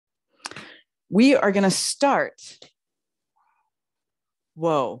We are going to start.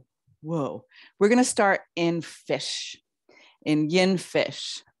 Whoa. We're going to start in fish, in yin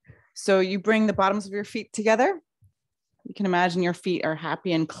fish. So you bring the bottoms of your feet together. You can imagine your feet are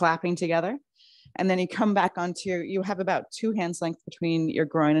happy and clapping together. And then you come back onto you have about 2 hands length between your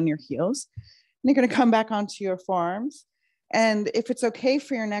groin and your heels. And you're going to come back onto your forearms. And if it's okay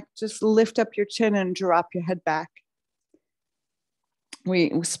for your neck, just lift up your chin and drop your head back.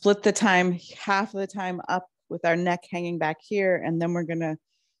 We split the time, half of the time up with our neck hanging back here, and then we're going to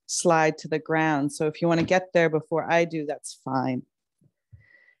slide to the ground. So if you want to get there before I do, that's fine.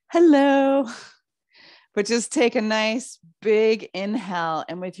 Hello. But just take a nice big inhale,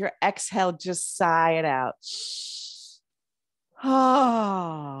 and with your exhale, just sigh it out.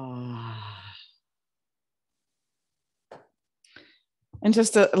 And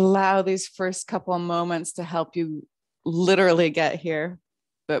just to allow these first couple of moments to help you literally get here,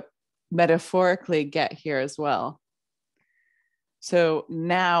 but metaphorically get here as well. So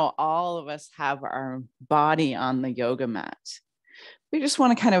now all of us have our body on the yoga mat. We just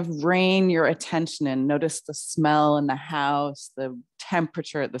want to kind of rein your attention in. Notice the smell in the house, the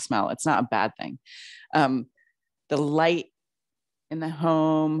temperature of the smell. It's not a bad thing. The light in the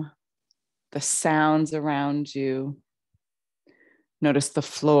home, the sounds around you. Notice the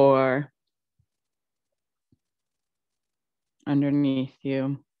floor underneath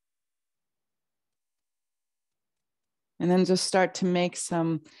you. And then just start to make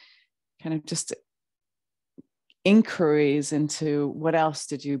some kind of just inquiries into what else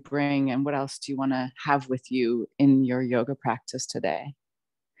did you bring and what else do you want to have with you in your yoga practice today.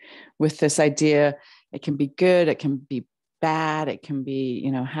 With this idea, it can be good, it can be bad, it can be,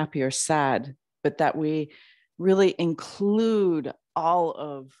 happy or sad, but that we really include all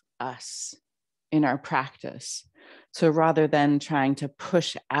of us in our practice. So rather than trying to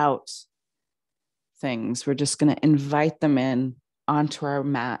push out things, we're just going to invite them in onto our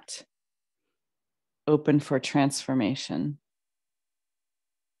mat, open for transformation.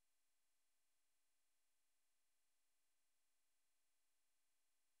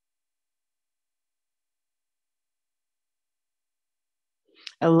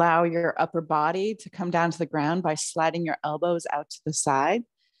 Allow your upper body to come down to the ground by sliding your elbows out to the side.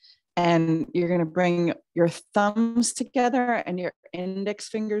 And you're going to bring your thumbs together and your index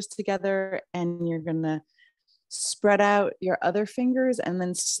fingers together, and you're going to spread out your other fingers and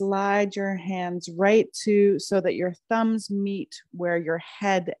then slide your hands right to so that your thumbs meet where your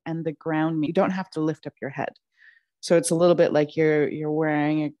head and the ground meet. You don't have to lift up your head. So it's a little bit like you're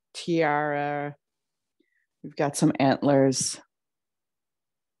wearing a tiara. You've got some antlers.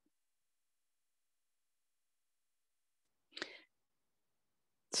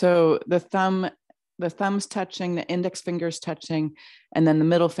 So the thumbs touching, the index fingers touching, and then the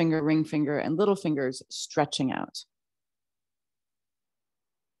middle finger, ring finger, and little fingers stretching out.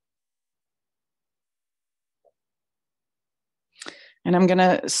 And I'm going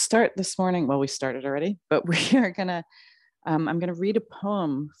to start this morning. Well, we started already, but I'm going to read a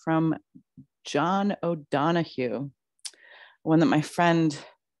poem from John O'Donohue, one that my friend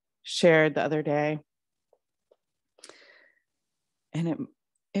shared the other day. And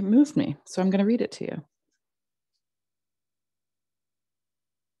it moved me. So I'm going to read it to you.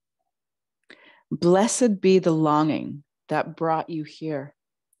 Blessed be the longing that brought you here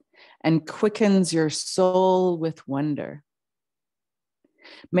and quickens your soul with wonder.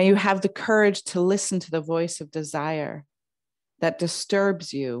 May you have the courage to listen to the voice of desire that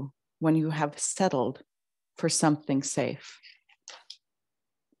disturbs you when you have settled for something safe.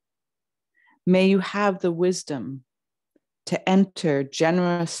 May you have the wisdom to enter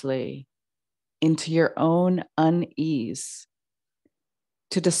generously into your own unease,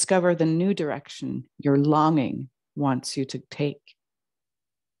 to discover the new direction your longing wants you to take.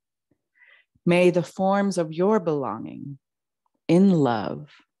 May the forms of your belonging in love,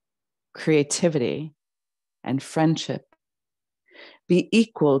 creativity, and friendship be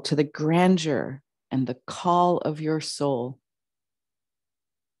equal to the grandeur and the call of your soul.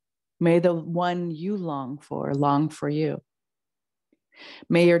 May the one you long for you.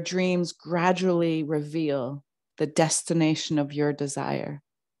 May your dreams gradually reveal the destination of your desire.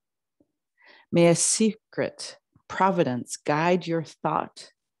 May a secret providence guide your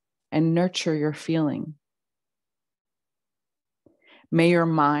thought and nurture your feeling. May your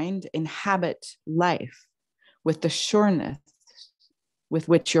mind inhabit life with the sureness with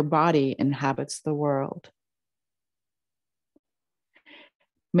which your body inhabits the world.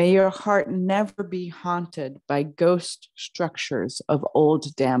 May your heart never be haunted by ghost structures of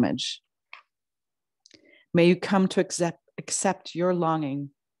old damage. May you come to accept your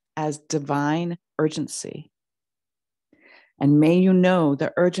longing as divine urgency. And may you know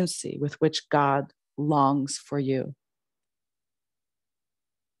the urgency with which God longs for you.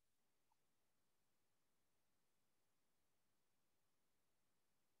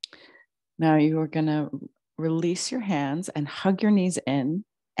 Now you are going to release your hands and hug your knees in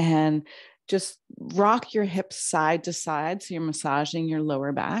and just rock your hips side to side. So you're massaging your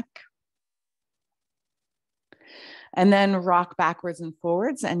lower back. And then rock backwards and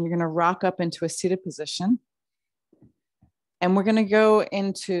forwards. And you're going to rock up into a seated position. And we're going to go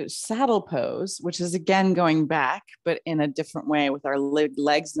into saddle pose, which is again going back, but in a different way with our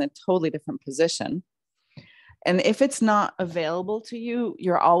legs in a totally different position. And if it's not available to you,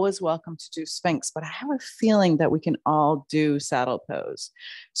 you're always welcome to do Sphinx. But I have a feeling that we can all do saddle pose.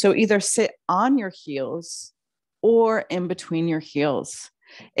 So either sit on your heels or in between your heels.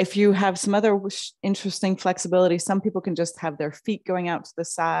 If you have some other interesting flexibility, some people can just have their feet going out to the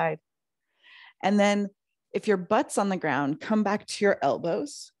side. And then if your butt's on the ground, come back to your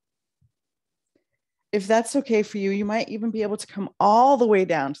elbows. If that's okay for you, you might even be able to come all the way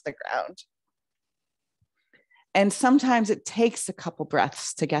down to the ground. And sometimes it takes a couple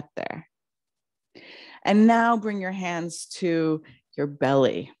breaths to get there. And now bring your hands to your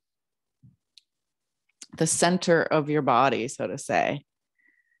belly, the center of your body, so to say.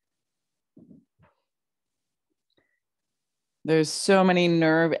 There's so many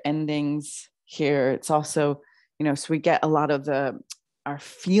nerve endings here. It's also, so we get a lot of our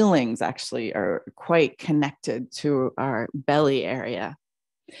feelings actually are quite connected to our belly area,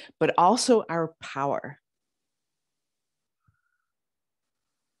 but also our power.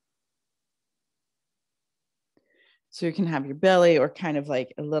 So you can have your belly or kind of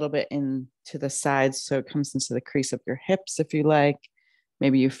like a little bit into the sides. So it comes into the crease of your hips if you like.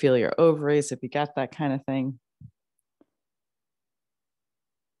 Maybe you feel your ovaries if you got that kind of thing.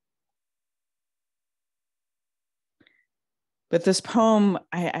 But this poem,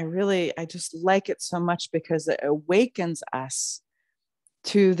 I just like it so much because it awakens us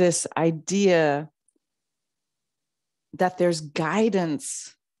to this idea that there's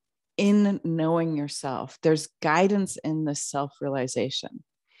guidance in knowing yourself. There's guidance in this self-realization.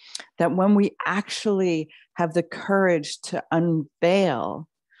 That when we actually have the courage to unveil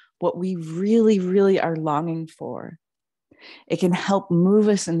what we really, really are longing for, it can help move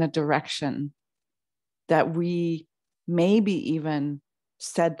us in the direction that we maybe even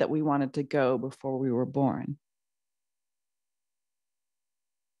said that we wanted to go before we were born.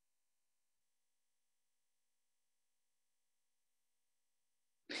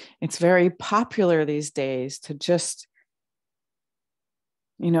 It's very popular these days to just,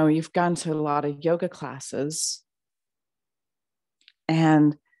 you've gone to a lot of yoga classes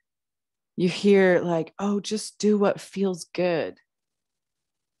and you hear like, oh, just do what feels good.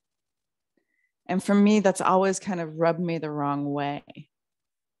 And for me, that's always kind of rubbed me the wrong way.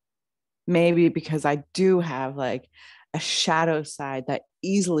 Maybe because I do have like a shadow side that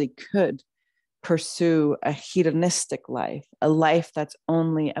easily could pursue a hedonistic life, a life that's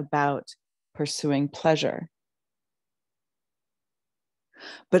only about pursuing pleasure.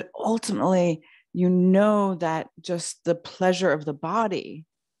 But ultimately, that just the pleasure of the body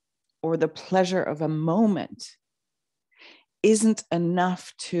or the pleasure of a moment isn't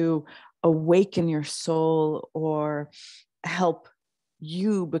enough to awaken your soul or help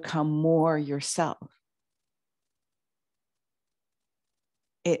you become more yourself.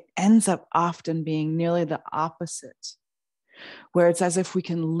 It ends up often being nearly the opposite, where it's as if we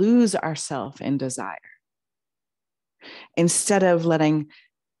can lose ourselves in desire instead of letting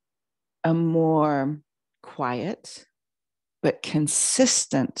a more quiet but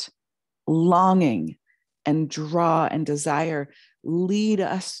consistent longing and draw and desire lead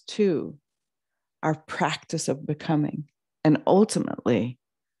us to our practice of becoming and ultimately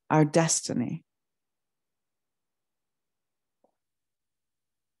our destiny.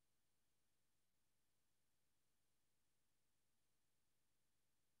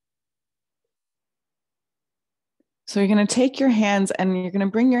 So you're going to take your hands and you're going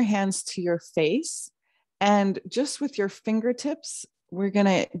to bring your hands to your face. And just with your fingertips, we're going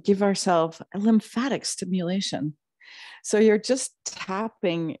to give ourselves a lymphatic stimulation. So you're just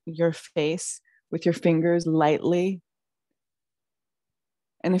tapping your face with your fingers lightly.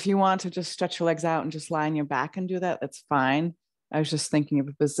 And if you want to just stretch your legs out and just lie on your back and do that, that's fine. I was just thinking of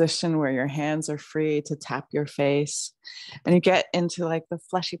a position where your hands are free to tap your face and you get into like the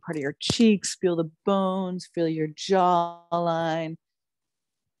fleshy part of your cheeks, feel the bones, feel your jawline,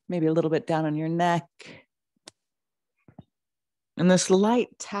 maybe a little bit down on your neck. And this light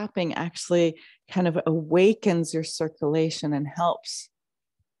tapping actually kind of awakens your circulation and helps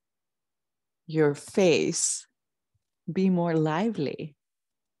your face be more lively.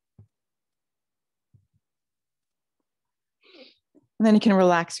 And then you can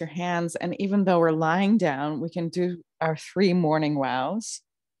relax your hands. And even though we're lying down, we can do our 3 morning wows.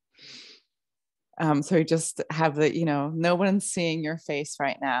 So you just have the, no one's seeing your face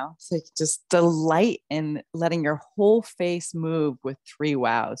right now. So you just delight in letting your whole face move with 3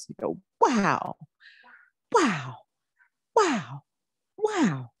 wows. You go, wow, wow, wow,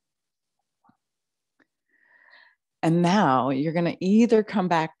 wow. And now you're going to either come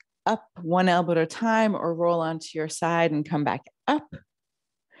back up 1 elbow at a time or roll onto your side and come back up.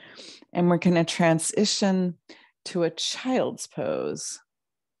 And we're going to transition to a child's pose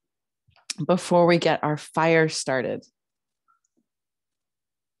before we get our fire started.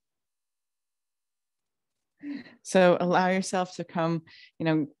 So allow yourself to come,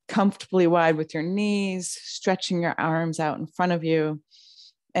 comfortably wide with your knees, stretching your arms out in front of you,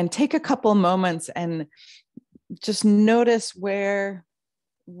 and take a couple moments and just notice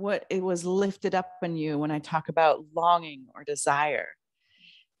what it was lifted up in you when I talk about longing or desire.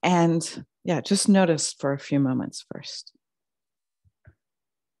 And just notice for a few moments first.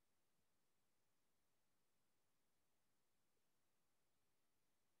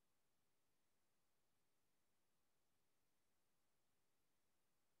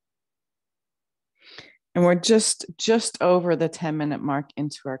 And we're just over the 10-minute mark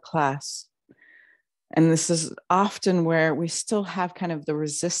into our class. And this is often where we still have kind of the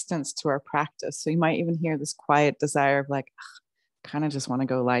resistance to our practice. So you might even hear this quiet desire of like, kind of just want to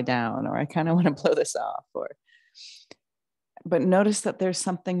go lie down, or I kind of want to blow this off, but notice that there's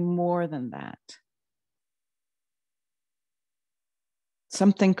something more than that.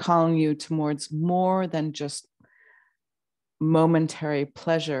 Something calling you towards more than just momentary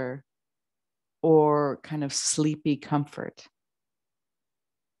pleasure or kind of sleepy comfort.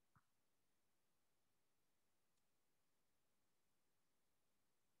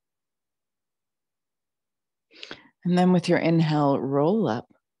 And then with your inhale, roll up.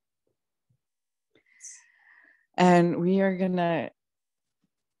 And we are going to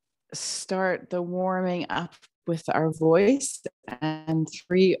start the warming up with our voice and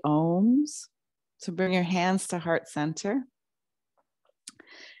 3 ohms. So bring your hands to heart center.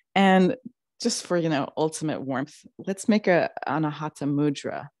 And just for, ultimate warmth, let's make a Anahata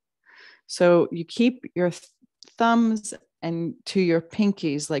mudra. So you keep your thumbs and to your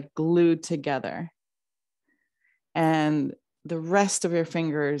pinkies like glued together. And the rest of your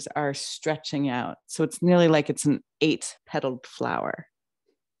fingers are stretching out. So it's nearly like it's an 8-petaled flower.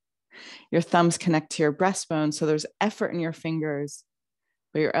 Your thumbs connect to your breastbone. So there's effort in your fingers,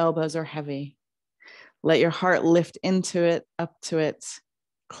 but your elbows are heavy. Let your heart lift into it, up to it.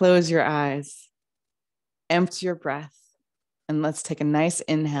 Close your eyes, empty your breath, and let's take a nice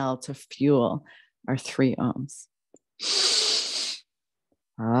inhale to fuel our 3 ohms.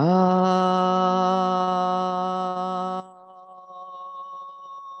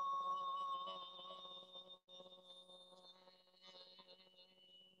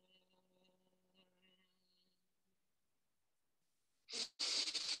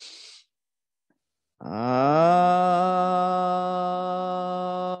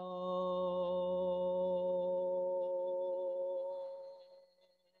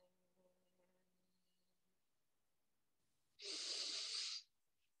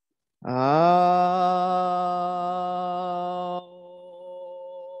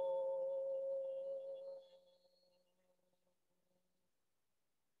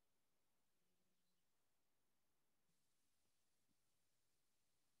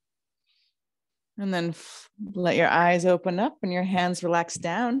 And then let your eyes open up and your hands relax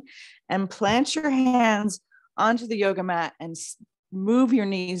down, and plant your hands onto the yoga mat and move your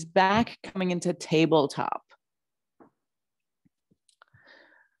knees back, coming into tabletop.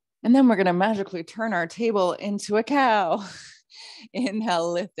 And then we're going to magically turn our table into a cow.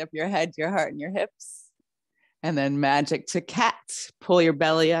 Inhale, lift up your head, your heart, and your hips. And then magic to cat. Pull your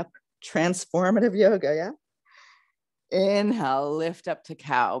belly up. Transformative yoga, yeah? Inhale, lift up to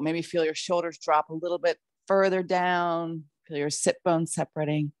cow. Maybe feel your shoulders drop a little bit further down. Feel your sit bones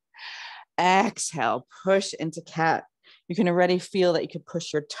separating. Exhale, push into cat. You can already feel that you can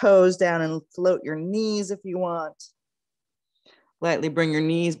push your toes down and float your knees if you want. Lightly bring your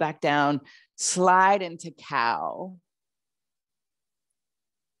knees back down. Slide into cow.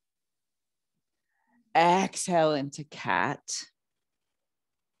 Exhale into cat.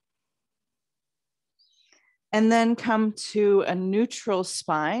 And then come to a neutral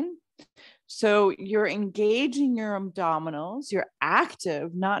spine. So you're engaging your abdominals. You're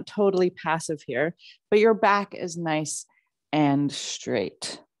active, not totally passive here, but your back is nice and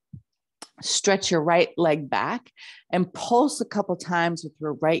straight. Stretch your right leg back and pulse a couple times with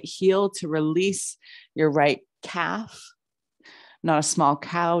your right heel to release your right calf. Not a small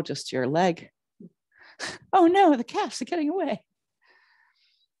cow, just your leg. Oh no, the calves are getting away.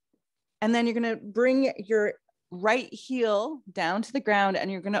 And then you're going to bring your right heel down to the ground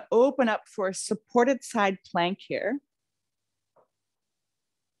and you're going to open up for a supported side plank here.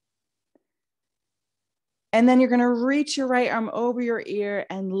 And then you're going to reach your right arm over your ear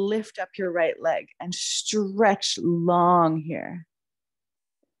and lift up your right leg and stretch long here.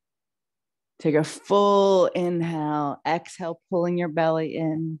 Take a full inhale, exhale, pulling your belly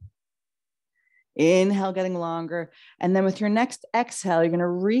in. Inhale, getting longer. And then with your next exhale, you're going to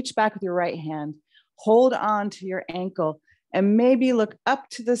reach back with your right hand, hold on to your ankle, and maybe look up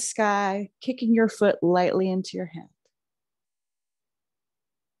to the sky, kicking your foot lightly into your hand.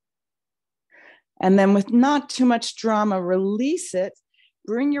 And then with not too much drama, release it.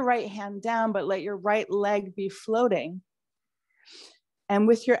 Bring your right hand down, but let your right leg be floating. And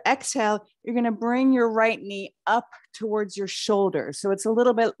with your exhale, you're going to bring your right knee up towards your shoulder. So it's a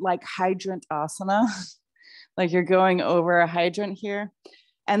little bit like hydrant asana, like you're going over a hydrant here.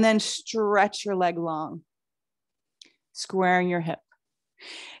 And then stretch your leg long, squaring your hip.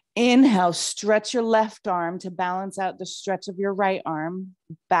 Inhale, stretch your left arm to balance out the stretch of your right arm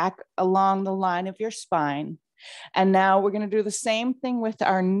back along the line of your spine. And now we're going to do the same thing with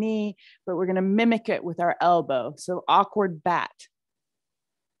our knee, but we're going to mimic it with our elbow. So awkward bat.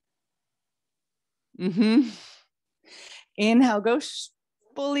 Inhale, go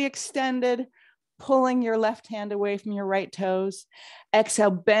fully extended, pulling your left hand away from your right toes. Exhale,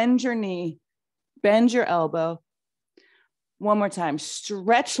 bend your knee, bend your elbow. One more time,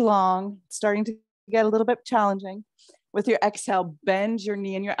 stretch long, starting to get a little bit challenging. With your exhale, bend your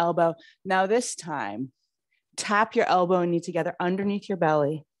knee and your elbow. Now this time, tap your elbow and knee together underneath your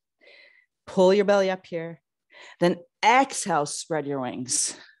belly. Pull your belly up here. Then exhale, spread your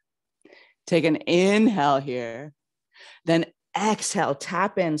wings. Take an inhale here. Then exhale,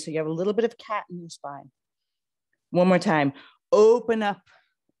 tap in so you have a little bit of cat in your spine. One more time, open up.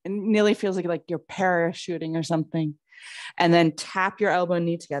 It nearly feels like you're parachuting or something. And then tap your elbow and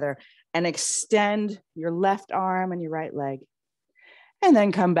knee together and extend your left arm and your right leg. And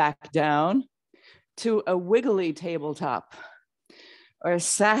then come back down to a wiggly tabletop or a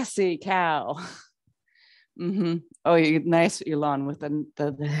sassy cow. Oh, nice, Elon, with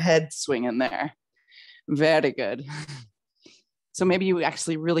the head swing in there. Very good. So maybe you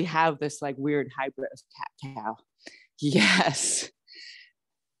actually really have this like weird hybrid of cat cow. Yes.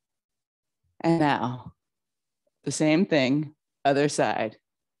 And now the same thing, other side.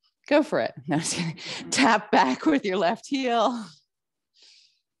 Go for it. Now tap back with your left heel.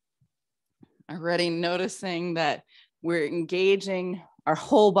 Already noticing that we're engaging our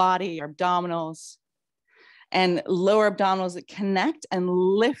whole body, our abdominals and lower abdominals that connect and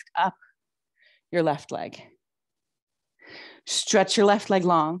lift up your left leg. Stretch your left leg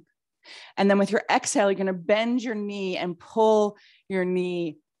long. And then with your exhale, you're going to bend your knee and pull your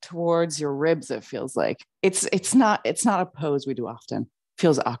knee towards your ribs, it feels like. It's not a pose we do often.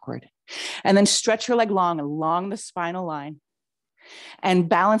 Feels awkward. And then stretch your leg long along the spinal line and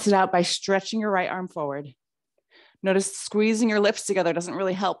balance it out by stretching your right arm forward. Notice squeezing your lips together doesn't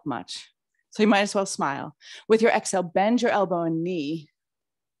really help much. So you might as well smile. With your exhale, bend your elbow and knee.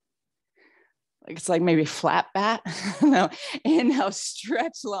 It's like maybe flat bat. No, inhale,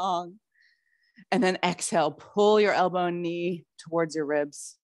 stretch long. And then exhale, pull your elbow and knee towards your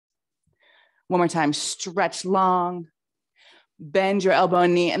ribs. One more time, stretch long, bend your elbow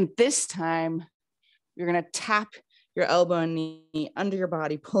and knee. And this time, you're going to tap your elbow and knee under your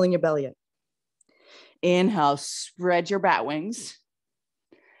body, pulling your belly up. Inhale, spread your bat wings.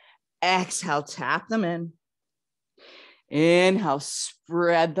 Exhale, tap them in. Inhale,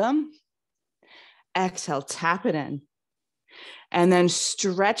 spread them. Exhale, tap it in. And then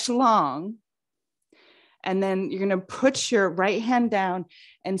stretch long. And then you're going to put your right hand down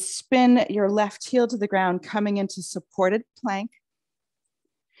and spin your left heel to the ground, coming into supported plank.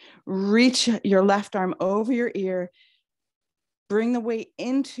 Reach your left arm over your ear. Bring the weight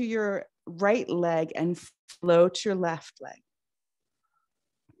into your right leg and float your left leg.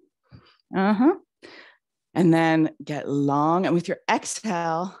 And then get long. And with your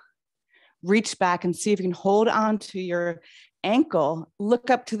exhale, reach back and see if you can hold on to your ankle. Look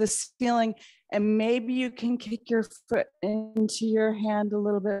up to the ceiling, and maybe you can kick your foot into your hand a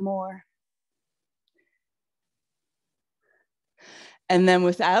little bit more. And then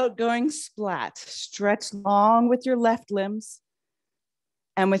without going splat, stretch long with your left limbs.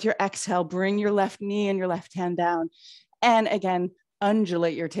 And with your exhale, bring your left knee and your left hand down. And again,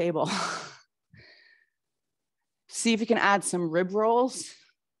 undulate your table. See if you can add some rib rolls.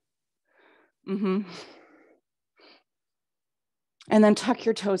 And then tuck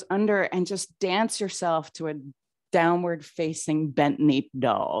your toes under and just dance yourself to a downward facing bent knee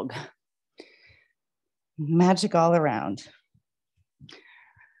dog. Magic all around.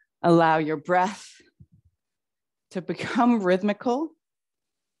 Allow your breath to become rhythmical.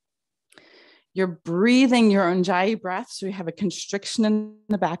 You're breathing your Ujjayi breath, so you have a constriction in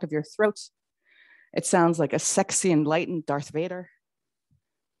the back of your throat. It sounds like a sexy, enlightened Darth Vader.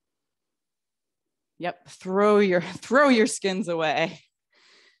 Yep, throw your skins away.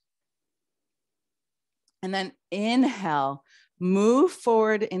 And then inhale, move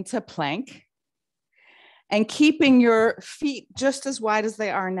forward into plank. And keeping your feet just as wide as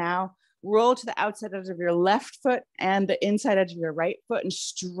they are now, roll to the outside edge of your left foot and the inside edge of your right foot and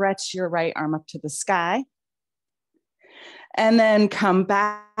stretch your right arm up to the sky. And then come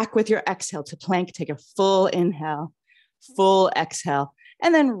back with your exhale to plank. Take a full inhale, full exhale,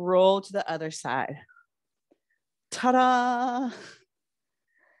 and then roll to the other side. Ta-da!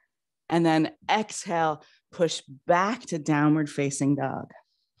 And then exhale, push back to downward facing dog.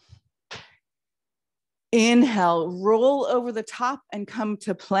 Inhale, roll over the top and come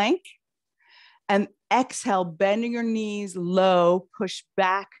to plank. And exhale, bending your knees low, push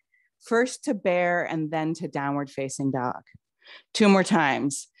back first to bear and then to downward facing dog. 2 more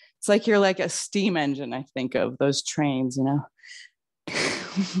times. It's like you're like a steam engine, I think of those trains, you know,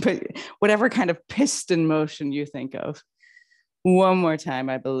 but whatever kind of piston motion you think of. 1 more time,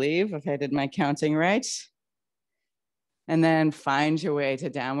 I believe, if I did my counting right. And then find your way to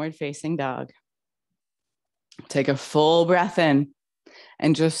downward facing dog. Take a full breath in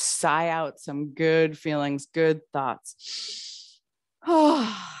and just sigh out some good feelings, good thoughts.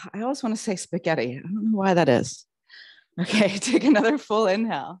 Oh, I always want to say spaghetti. I don't know why that is. Okay, take another full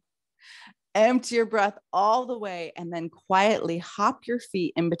inhale. Empty your breath all the way and then quietly hop your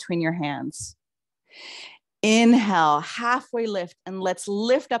feet in between your hands. Inhale, halfway lift, and let's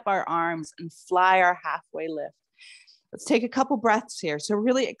lift up our arms and fly our halfway lift. Let's take a couple breaths here. So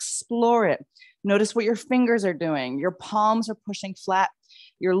really explore it. Notice what your fingers are doing. Your palms are pushing flat.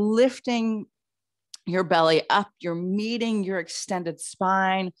 You're lifting your belly up. You're meeting your extended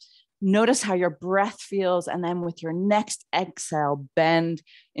spine. Notice how your breath feels. And then with your next exhale, bend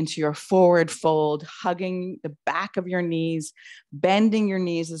into your forward fold, hugging the back of your knees, bending your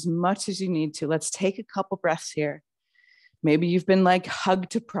knees as much as you need to. Let's take a couple breaths here. Maybe you've been like hug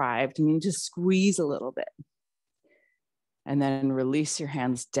deprived and you just squeeze a little bit. And then release your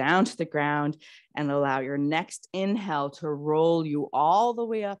hands down to the ground and allow your next inhale to roll you all the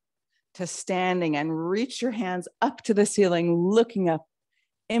way up to standing and reach your hands up to the ceiling, looking up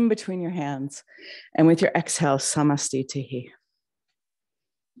in between your hands. And with your exhale, samastitihi.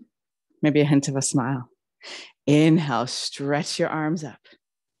 Maybe a hint of a smile. Inhale, stretch your arms up.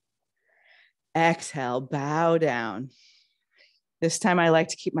 Exhale, bow down. This time I like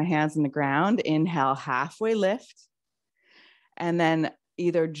to keep my hands on the ground. Inhale, halfway lift. And then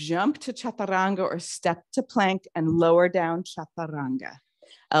either jump to chaturanga or step to plank and lower down chaturanga.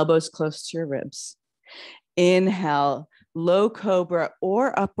 Elbows close to your ribs. Inhale, low cobra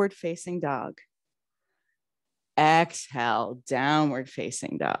or upward facing dog. Exhale, downward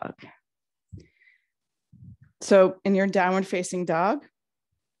facing dog. So in your downward facing dog,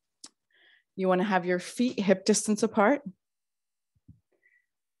 you want to have your feet hip distance apart.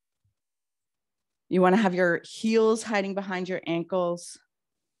 You want to have your heels hiding behind your ankles.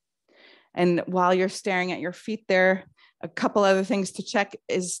 And while you're staring at your feet there, a couple other things to check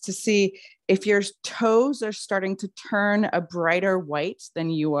is to see if your toes are starting to turn a brighter white than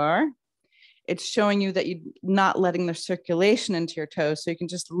you are. It's showing you that you're not letting the circulation into your toes. So you can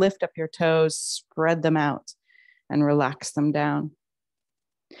just lift up your toes, spread them out, and relax them down.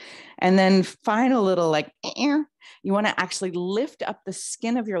 And then final little like, you want to actually lift up the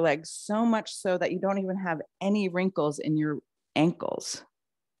skin of your legs so much so that you don't even have any wrinkles in your ankles.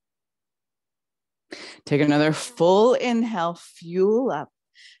 Take another full inhale, fuel up,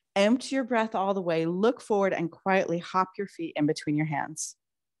 empty your breath all the way, look forward and quietly hop your feet in between your hands.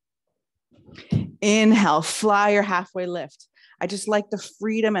 Inhale, fly your halfway lift. I just like the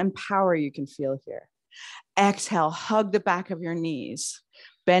freedom and power you can feel here. Exhale, hug the back of your knees,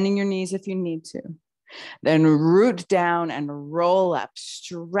 bending your knees if you need to. Then root down and roll up,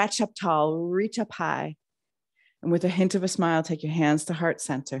 stretch up tall, reach up high. And with a hint of a smile, take your hands to heart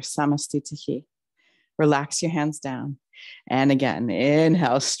center, samastitihi. Relax your hands down. And again,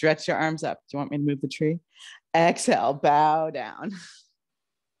 inhale, stretch your arms up. Do you want me to move the tree? Exhale, bow down.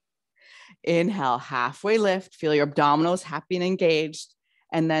 Inhale, halfway lift. Feel your abdominals happy and engaged.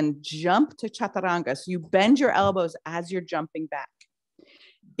 and then jump to chaturanga. So you bend your elbows as you're jumping back.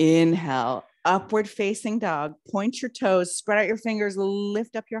 Inhale, upward facing dog. Point your toes, spread out your fingers,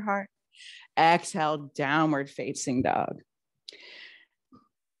 lift up your heart. Exhale, downward facing dog.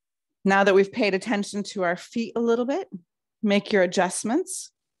 Now that we've paid attention to our feet a little bit, make your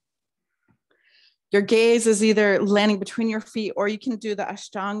adjustments. Your gaze is either landing between your feet, or you can do the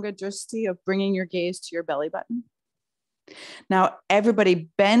Ashtanga Drishti of bringing your gaze to your belly button. Now, everybody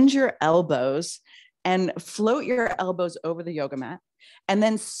bend your elbows and float your elbows over the yoga mat, and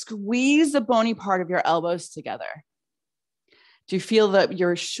then squeeze the bony part of your elbows together. Do you feel that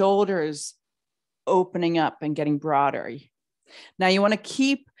your shoulders opening up and getting broader? Now you want to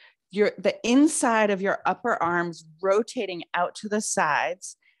keep the inside of your upper arms rotating out to the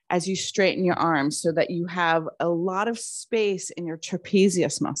sides as you straighten your arms, so that you have a lot of space in your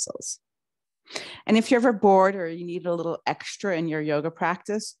trapezius muscles. And if you're ever bored or you need a little extra in your yoga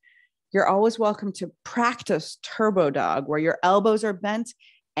practice, you're always welcome to practice turbo dog, where your elbows are bent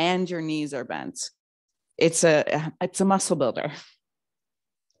and your knees are bent. It's a muscle builder.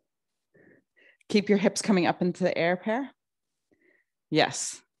 Keep your hips coming up into the air pair.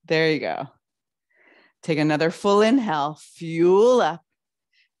 Yes, there you go. Take another full inhale, fuel up,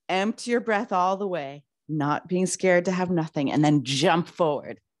 empty your breath all the way, not being scared to have nothing, and then jump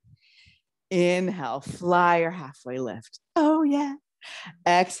forward. Inhale, fly your halfway lift. Oh yeah.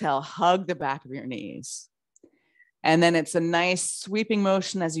 Exhale, hug the back of your knees. And then it's a nice sweeping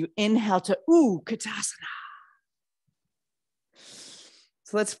motion as you inhale to Utkatasana.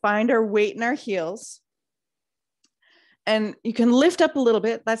 So let's find our weight in our heels. And you can lift up a little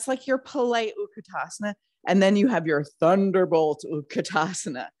bit. That's like your polite Utkatasana. And then you have your thunderbolt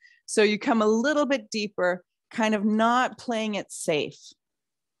Utkatasana. So you come a little bit deeper, kind of not playing it safe.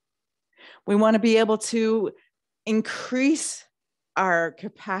 We want to be able to increase our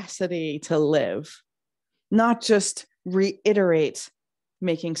capacity to live, not just reiterate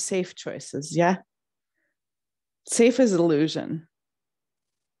making safe choices. Yeah. Safe is illusion.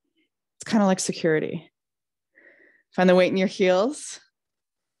 It's kind of like security. Find the weight in your heels.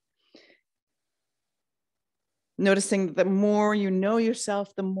 Noticing the more you know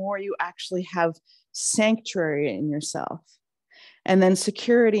yourself, the more you actually have sanctuary in yourself. And then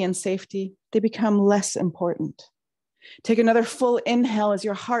security and safety, they become less important. Take another full inhale as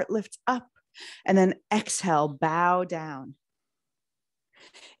your heart lifts up, and then exhale, bow down.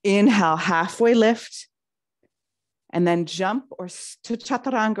 Inhale, halfway lift, and then jump or to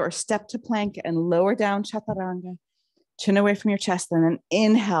chaturanga or step to plank and lower down chaturanga, chin away from your chest, and then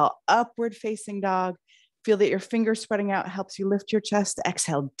inhale, upward facing dog. Feel that your fingers spreading out helps you lift your chest.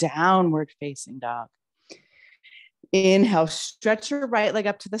 Exhale, downward facing dog. Inhale, stretch your right leg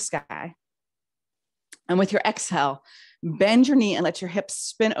up to the sky. And with your exhale, bend your knee and let your hips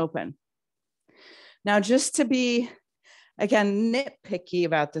spin open. Now, just to be, again, nitpicky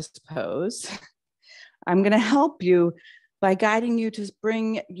about this pose, I'm going to help you by guiding you to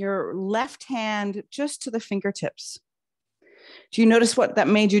bring your left hand just to the fingertips. Do you notice what that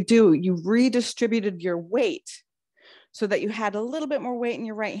made you do? You redistributed your weight so that you had a little bit more weight in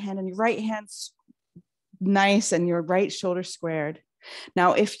your right hand, and your right hand's nice and your right shoulder squared.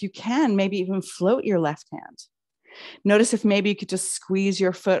 Now, if you can, maybe even float your left hand. Notice if maybe you could just squeeze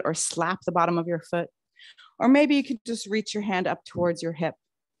your foot or slap the bottom of your foot, or maybe you could just reach your hand up towards your hip.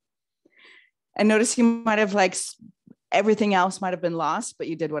 And notice you might have everything else might have been lost, but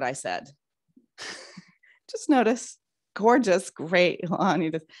you did what I said. Just notice. Gorgeous, great.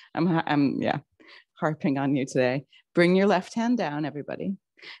 I'm harping on you today. Bring your left hand down, everybody.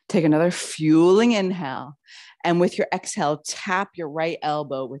 Take another fueling inhale. And with your exhale, tap your right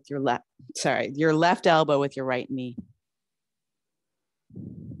elbow with your left elbow with your right knee.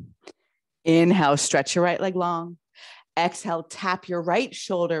 Inhale, stretch your right leg long. Exhale, tap your right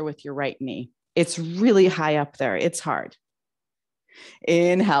shoulder with your right knee. It's really high up there. It's hard.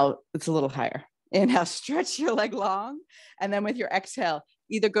 Inhale, it's a little higher. Inhale, stretch your leg long. And then with your exhale,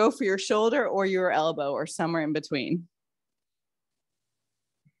 either go for your shoulder or your elbow or somewhere in between.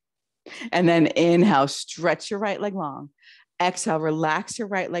 And then inhale, stretch your right leg long. Exhale, relax your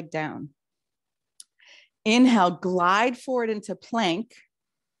right leg down. Inhale, glide forward into plank.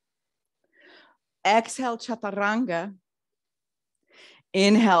 Exhale, chaturanga.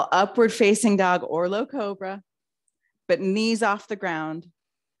 Inhale, upward facing dog or low cobra, but knees off the ground.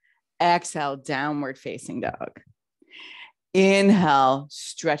 Exhale, downward facing dog. Inhale,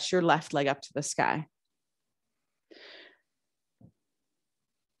 stretch your left leg up to the sky.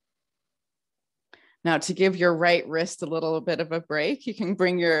 Now, to give your right wrist a little bit of a break, you can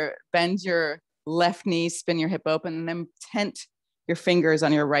bend your left knee, spin your hip open, and then tent your fingers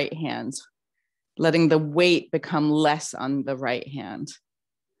on your right hand, letting the weight become less on the right hand.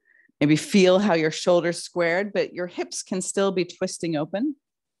 Maybe feel how your shoulders squared, but your hips can still be twisting open.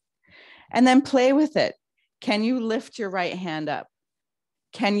 And then play with it. Can you lift your right hand up?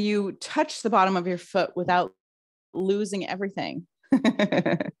 Can you touch the bottom of your foot without losing everything?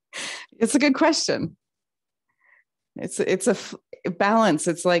 It's a good question. It's a balance.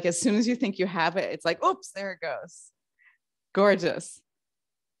 It's like, as soon as you think you have it, it's like, oops, there it goes. Gorgeous.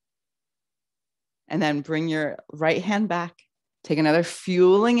 And then bring your right hand back. Take another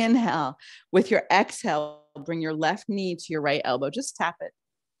fueling inhale. With your exhale, bring your left knee to your right elbow. Just tap it.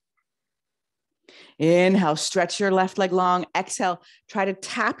 Inhale, stretch your left leg long. Exhale, try to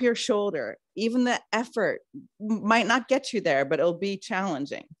tap your shoulder. Even the effort might not get you there, but it'll be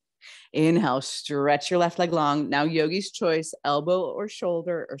challenging. Inhale, stretch your left leg long. Now, yogi's choice, elbow or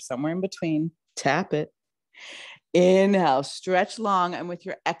shoulder or somewhere in between. Tap it. Inhale, stretch long. And with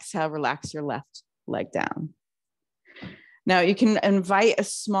your exhale, relax your left leg down. Now, you can invite a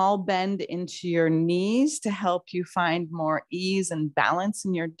small bend into your knees to help you find more ease and balance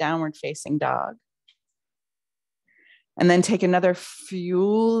in your downward facing dog. And then take another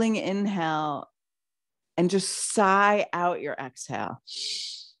fueling inhale and just sigh out your exhale.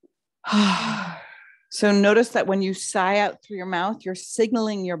 So notice that when you sigh out through your mouth, you're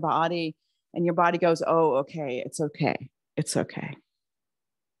signaling your body, and your body goes, oh, okay, it's okay. It's okay.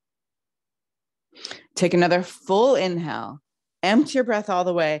 Take another full inhale, empty your breath all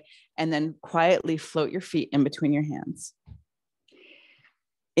the way, and then quietly float your feet in between your hands.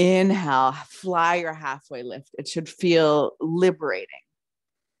 Inhale, fly your halfway lift. It should feel liberating.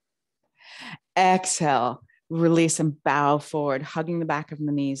 Exhale, release and bow forward, hugging the back of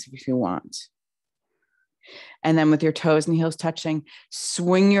the knees if you want. And then with your toes and heels touching,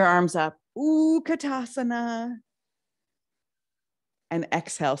 swing your arms up, Utkatasana. And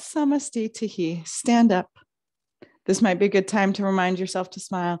exhale, Samastitihi, stand up. This might be a good time to remind yourself to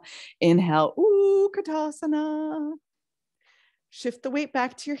smile. Inhale, Utkatasana. Shift the weight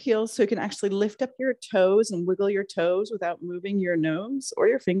back to your heels so you can actually lift up your toes and wiggle your toes without moving your nose or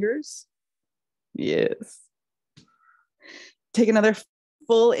your fingers. Yes. Take another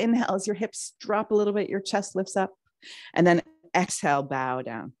full inhale as your hips drop a little bit, your chest lifts up, and then exhale, bow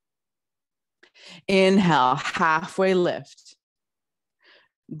down. Inhale, halfway lift.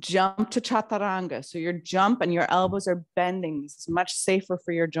 Jump to chaturanga. So your jump and your elbows are bending. This is much safer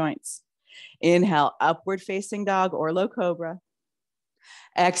for your joints. Inhale, upward facing dog or low cobra.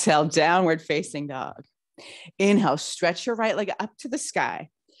 Exhale, downward facing dog. Inhale, stretch your right leg up to the sky.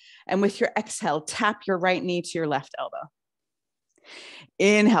 And with your exhale, tap your right knee to your left elbow.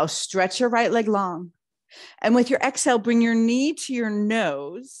 Inhale, stretch your right leg long. And with your exhale, bring your knee to your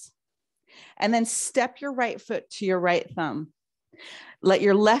nose. And then step your right foot to your right thumb. Let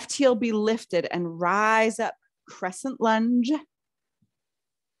your left heel be lifted and rise up, crescent lunge.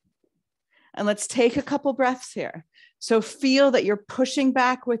 And let's take a couple breaths here. So feel that you're pushing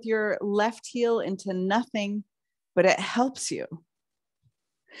back with your left heel into nothing, but it helps you.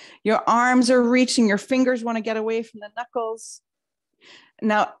 Your arms are reaching, your fingers want to get away from the knuckles.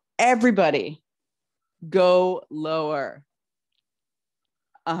 Now, everybody, go lower.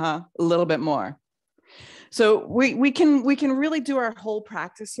 A little bit more. So we can really do our whole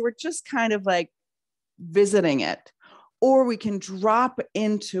practice. So we're just kind of like visiting it, or we can drop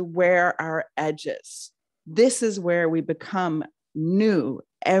into where our edge is. This is where we become new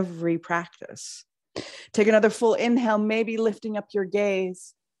every practice. Take another full inhale, maybe lifting up your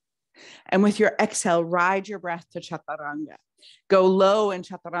gaze. And with your exhale, ride your breath to chaturanga. Go low in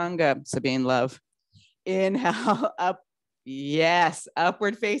chaturanga, Sabine love. Inhale, up. Yes,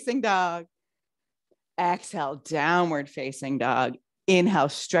 upward facing dog. Exhale, downward facing dog. Inhale,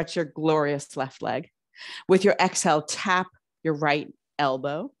 stretch your glorious left leg. With your exhale, tap your right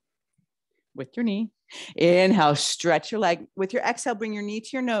elbow with your knee. Inhale, stretch your leg. With your exhale, bring your knee to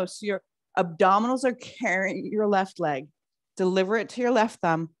your nose. So your abdominals are carrying your left leg. Deliver it to your left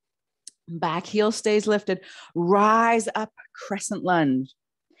thumb. Back heel stays lifted. Rise up, crescent lunge.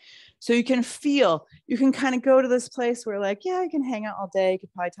 So you can feel, you can kind of go to this place where like, yeah, you can hang out all day. You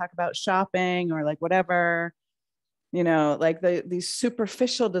could probably talk about shopping or like whatever, you know, like these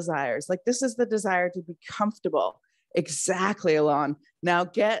superficial desires. Like this is the desire to be comfortable. Exactly, Alon. Now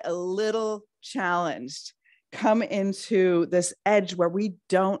get a little challenged. Come into this edge where we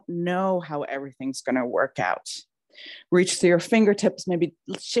don't know how everything's going to work out. Reach through your fingertips, maybe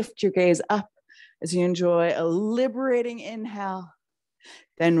shift your gaze up as you enjoy a liberating inhale.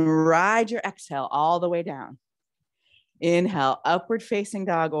 Then ride your exhale all the way down. Inhale, upward facing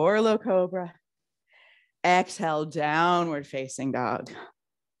dog or low cobra. Exhale, downward facing dog.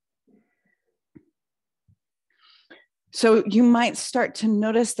 So you might start to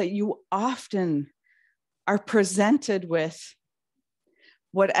notice that you often are presented with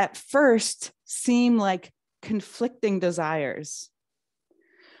what at first seem like conflicting desires.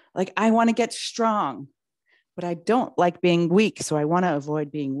 Like, I want to get strong, but I don't like being weak, so I want to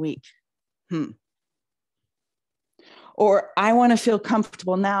avoid being weak. Or I want to feel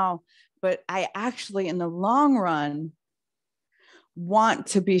comfortable now, but I actually, in the long run, want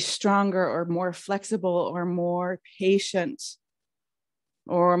to be stronger or more flexible or more patient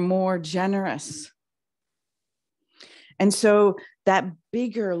or more generous. And so that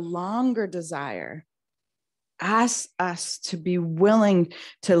bigger, longer desire asks us to be willing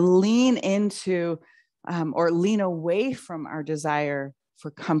to lean into or lean away from our desire for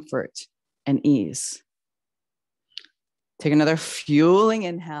comfort and ease. Take another fueling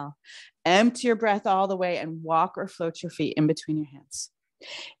inhale. Empty your breath all the way and walk or float your feet in between your hands.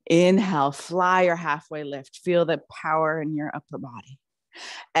 Inhale, fly your halfway lift. Feel the power in your upper body.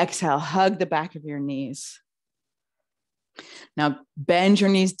 Exhale, hug the back of your knees. Now bend your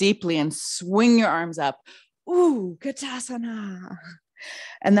knees deeply and swing your arms up. Ooh, Katasana.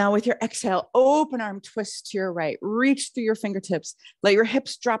 And now with your exhale, open arm twist to your right. Reach through your fingertips. Let your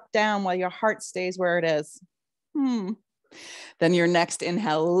hips drop down while your heart stays where it is. Then your next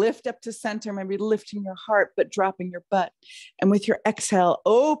inhale, lift up to center, maybe lifting your heart, but dropping your butt. And with your exhale,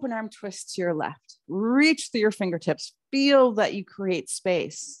 open arm twist to your left. Reach through your fingertips. Feel that you create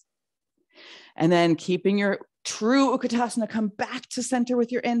space. And then keeping your true Utkatasana, come back to center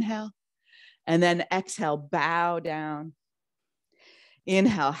with your inhale. And then exhale, bow down.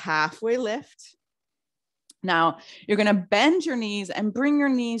 Inhale, halfway lift. Now you're going to bend your knees and bring your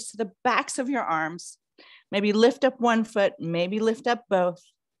knees to the backs of your arms. Maybe lift up one foot, maybe lift up both.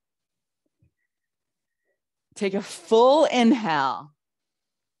 Take a full inhale.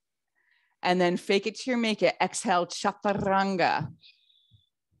 And then fake it till you make it. Exhale, chaturanga.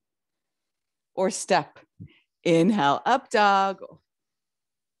 Or step. Inhale, up dog.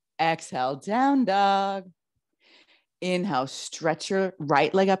 Exhale, down dog. Inhale, stretch your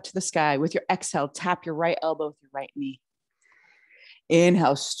right leg up to the sky. With your exhale, tap your right elbow with your right knee.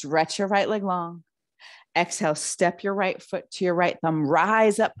 Inhale, stretch your right leg long. Exhale, step your right foot to your right thumb.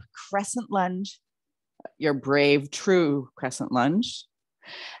 Rise up, crescent lunge. Your brave, true crescent lunge.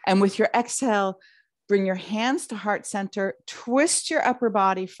 And with your exhale, bring your hands to heart center. Twist your upper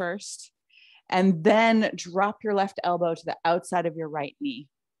body first. And then drop your left elbow to the outside of your right knee.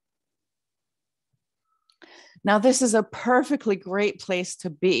 Now, this is a perfectly great place to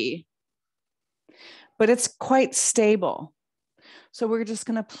be, but it's quite stable. So we're just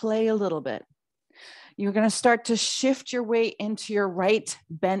going to play a little bit. You're going to start to shift your weight into your right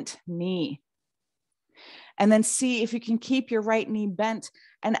bent knee. And then see if you can keep your right knee bent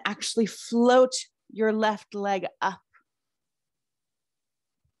and actually float your left leg up.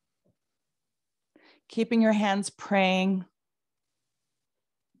 Keeping your hands praying.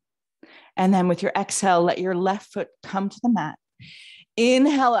 And then with your exhale, let your left foot come to the mat.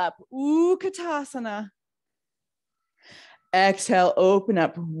 Inhale up, Utkatasana. Exhale, open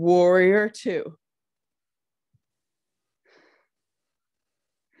up, warrior two.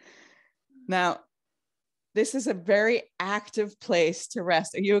 Now, this is a very active place to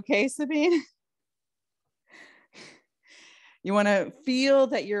rest. Are you okay, Sabine? You want to feel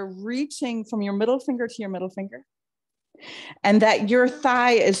that you're reaching from your middle finger to your middle finger. And that your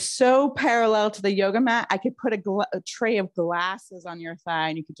thigh is so parallel to the yoga mat, I could put a tray of glasses on your thigh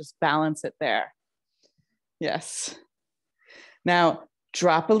and you could just balance it there. Yes. Now,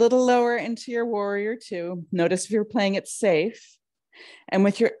 drop a little lower into your warrior two. Notice if you're playing it safe. And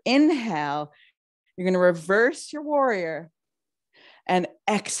with your inhale, you're going to reverse your warrior and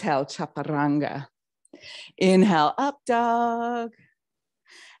exhale, chaturanga. Inhale, up dog.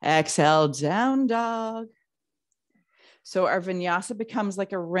 Exhale, down dog. So our vinyasa becomes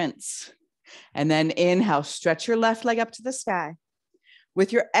like a rinse. And then inhale, stretch your left leg up to the sky.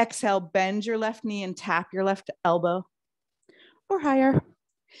 With your exhale, bend your left knee and tap your left elbow or higher.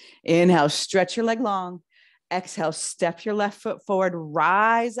 Inhale, stretch your leg long. Exhale, step your left foot forward,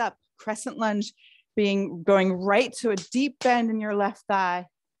 rise up, crescent lunge, going right to a deep bend in your left thigh.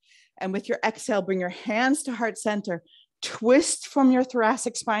 And with your exhale, bring your hands to heart center, twist from your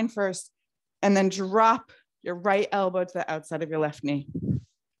thoracic spine first, and then drop your right elbow to the outside of your left knee.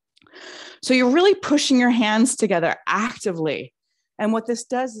 So you're really pushing your hands together actively. And what this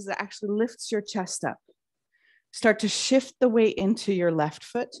does is it actually lifts your chest up. Start to shift the weight into your left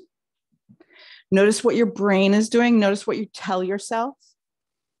foot. Notice what your brain is doing. Notice what you tell yourself.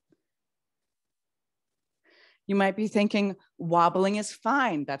 You might be thinking wobbling is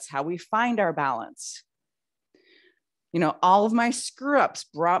fine. That's how we find our balance. You know, all of my screw ups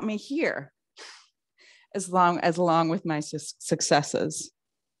brought me here, along with my successes.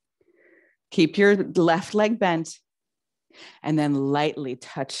 Keep your left leg bent and then lightly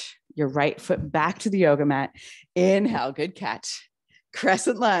touch your right foot back to the yoga mat. Inhale, good catch.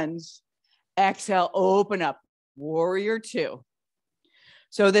 Crescent lunge. Exhale, open up. Warrior two.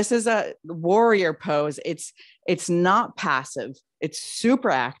 So this is a warrior pose. It's not passive. It's super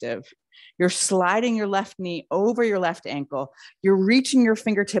active. You're sliding your left knee over your left ankle. You're reaching your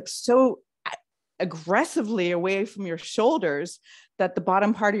fingertips so aggressively away from your shoulders that the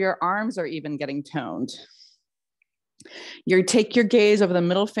bottom part of your arms are even getting toned. You take your gaze over the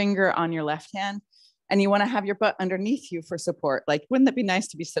middle finger on your left hand, and you want to have your butt underneath you for support. Like, wouldn't it be nice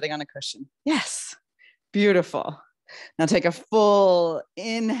to be sitting on a cushion? Yes. Beautiful. Now take a full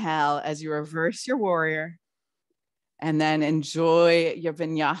inhale as you reverse your warrior, and then enjoy your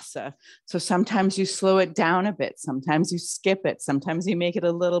vinyasa. So sometimes you slow it down a bit. Sometimes you skip it. Sometimes you make it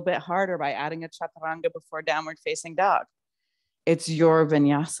a little bit harder by adding a chaturanga before downward facing dog. It's your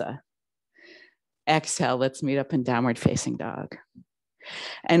vinyasa. Exhale, let's meet up in downward facing dog.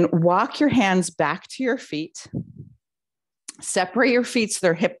 And walk your hands back to your feet. Separate your feet so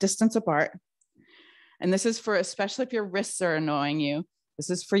they're hip distance apart. And this is for, especially if your wrists are annoying you, this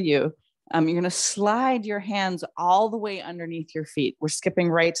is for you. You're going to slide your hands all the way underneath your feet. We're skipping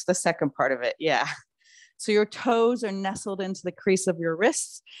right to the second part of it. Yeah. So your toes are nestled into the crease of your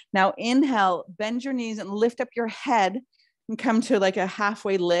wrists. Now inhale, bend your knees and lift up your head and come to like a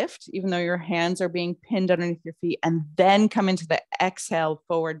halfway lift, even though your hands are being pinned underneath your feet, and then come into the exhale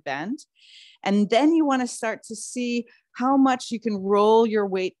forward bend. And then you want to start to see how much you can roll your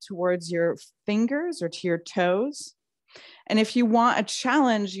weight towards your fingers or to your toes. And if you want a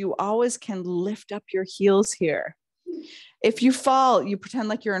challenge, you always can lift up your heels here. If you fall, you pretend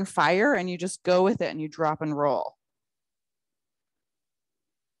like you're in fire and you just go with it and you drop and roll.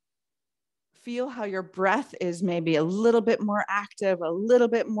 Feel how your breath is maybe a little bit more active, a little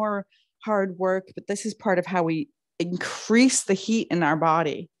bit more hard work, but this is part of how we increase the heat in our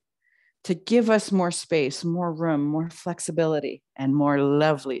body to give us more space, more room, more flexibility, and more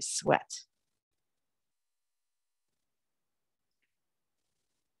lovely sweat.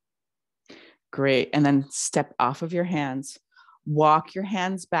 Great. And then step off of your hands. Walk your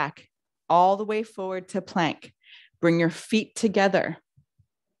hands back all the way forward to plank. Bring your feet together.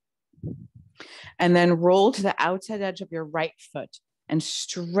 And then roll to the outside edge of your right foot and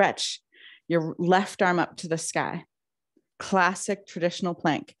stretch your left arm up to the sky. Classic traditional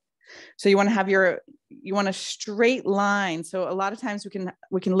plank. So you want to have a straight line. So a lot of times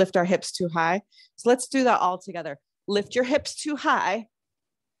we can lift our hips too high. So let's do that all together. Lift your hips too high.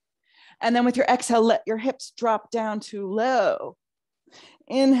 And then with your exhale, let your hips drop down too low.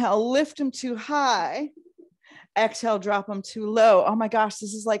 Inhale, lift them too high. Exhale, drop them too low. Oh my gosh,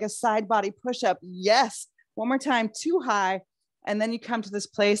 this is like a side body push-up. Yes. One more time, too high. And then you come to this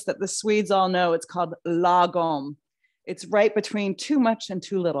place that the Swedes all know. It's called lagom. It's right between too much and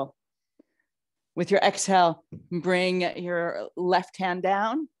too little. With your exhale, bring your left hand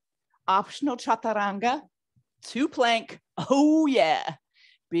down. Optional chaturanga to plank. Oh yeah.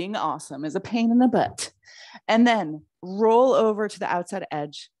 Being awesome is a pain in the butt. And then roll over to the outside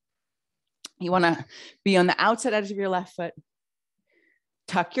edge. You want to be on the outside edge of your left foot.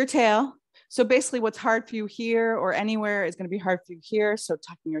 Tuck your tail. So basically what's hard for you here or anywhere is going to be hard for you here. So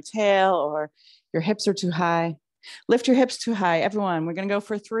tucking your tail, or your hips are too high. Lift your hips too high. Everyone, we're going to go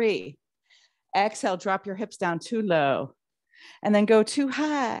for 3. Exhale, drop your hips down too low. And then go too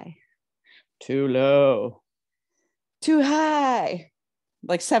high, too low, too high.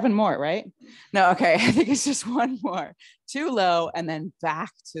 Like 7 more, right? No, okay. I think it's just 1 more. Too low, and then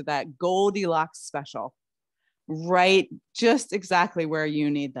back to that Goldilocks special. Right, just exactly where you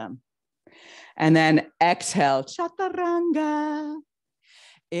need them. And then exhale, chaturanga.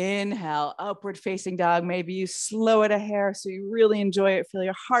 Inhale, upward facing dog. Maybe you slow it a hair so you really enjoy it. Feel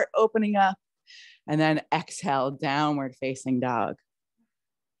your heart opening up. And then exhale, downward facing dog.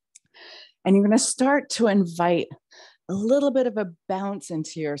 And you're going to start to invite a little bit of a bounce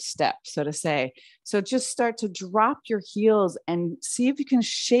into your step, so to say. So just start to drop your heels and see if you can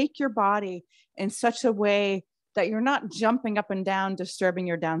shake your body in such a way that you're not jumping up and down, disturbing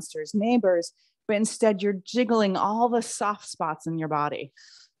your downstairs neighbors, but instead you're jiggling all the soft spots in your body.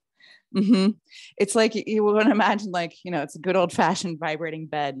 It's like you want to imagine, like, it's a good old fashioned vibrating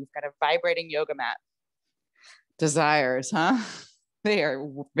bed. You've got a vibrating yoga mat. Desires, huh? They are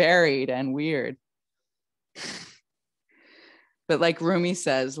varied and weird. But like Rumi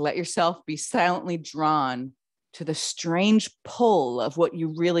says, let yourself be silently drawn to the strange pull of what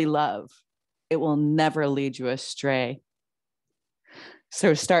you really love, it will never lead you astray.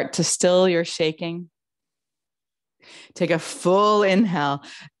 So start to still your shaking. Take a full inhale,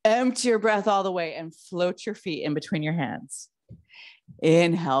 empty your breath all the way, and float your feet in between your hands.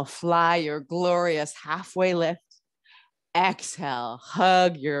 Inhale, fly your glorious halfway lift. Exhale,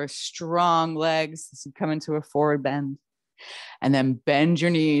 hug your strong legs as you come into a forward bend. And then bend your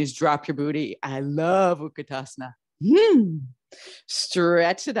knees, drop your booty. I love Utkatasana.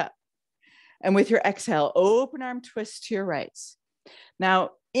 Stretch it up. And with your exhale, open arm twist to your right.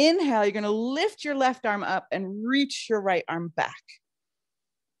 Now, inhale, you're going to lift your left arm up and reach your right arm back.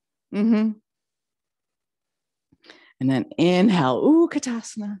 And then inhale,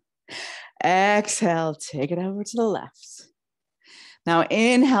 Utkatasana. Exhale, take it over to the left. Now,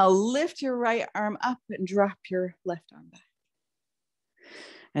 inhale, lift your right arm up and drop your left arm back.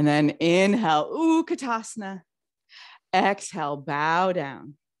 And then inhale, Utkatasana. Exhale, bow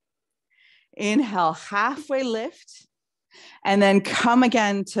down. Inhale, halfway lift. And then come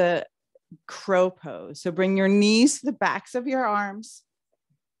again to crow pose. So bring your knees to the backs of your arms.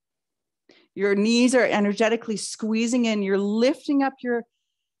 Your knees are energetically squeezing in. You're lifting up your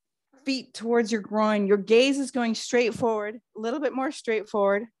feet towards your groin. Your gaze is going straight forward, a little bit more straight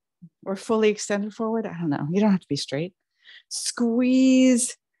forward or fully extended forward. I don't know. You don't have to be straight.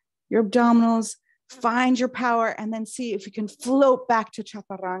 Squeeze your abdominals, find your power, and then see if you can float back to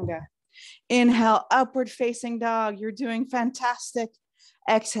chaturanga. Inhale, upward facing dog. You're doing fantastic.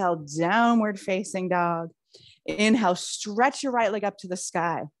 Exhale, downward facing dog. Inhale, stretch your right leg up to the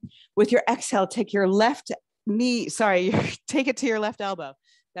sky. With your exhale, take your left knee, take it to your left elbow.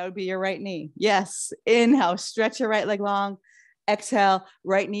 That would be your right knee. Yes. Inhale, stretch your right leg long. Exhale,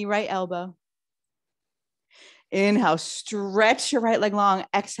 right knee, right elbow. Inhale, stretch your right leg long.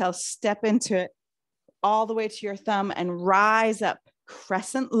 Exhale, step into it all the way to your thumb and rise up.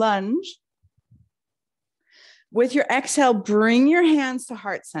 Crescent lunge. With your exhale, bring your hands to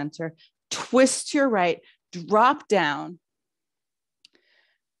heart center. Twist to your right, drop down.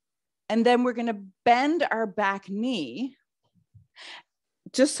 And then we're going to bend our back knee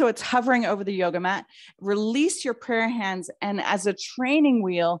just so it's hovering over the yoga mat. Release your prayer hands. And as a training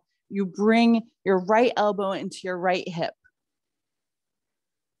wheel, you bring your right elbow into your right hip.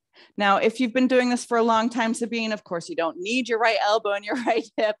 Now, if you've been doing this for a long time, Sabine, of course, you don't need your right elbow and your right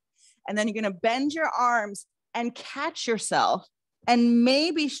hip. And then you're going to bend your arms and catch yourself and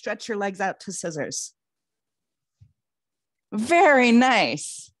maybe stretch your legs out to scissors. Very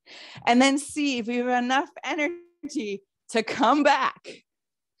nice. And then see if you have enough energy to come back.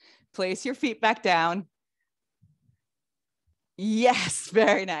 Place your feet back down. Yes,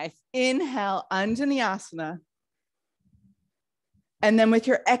 very nice. Inhale, Anjaneyasana. And then with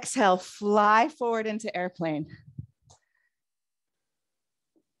your exhale, fly forward into airplane.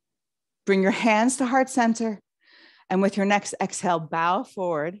 Bring your hands to heart center. And with your next exhale, bow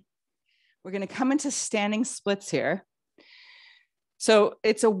forward. We're going to come into standing splits here. So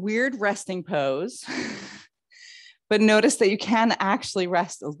it's a weird resting pose, but notice that you can actually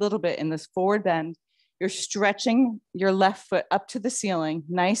rest a little bit in this forward bend. You're stretching your left foot up to the ceiling.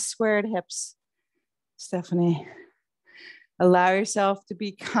 Nice squared hips, Stephanie. Allow yourself to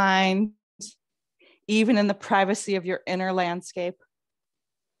be kind, even in the privacy of your inner landscape.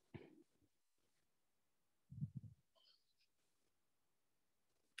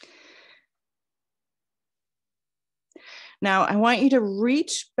 Now, I want you to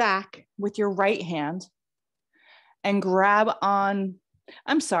reach back with your right hand and grab on,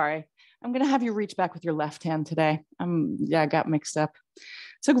 I'm sorry, I'm going to have you reach back with your left hand today. I got mixed up.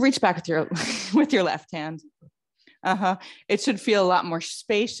 So reach back with your left hand. It should feel a lot more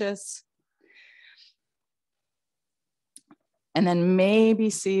spacious. And then maybe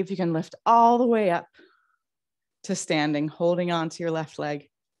see if you can lift all the way up to standing, holding on to your left leg.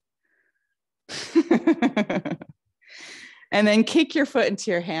 And then kick your foot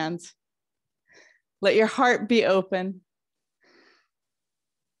into your hands. Let your heart be open.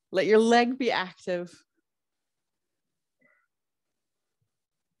 Let your leg be active.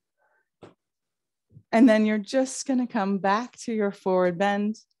 And then you're just going to come back to your forward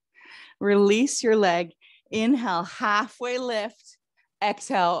bend. Release your leg. Inhale, halfway lift.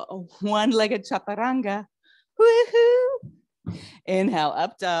 Exhale, one-legged chaturanga. Woohoo! Inhale,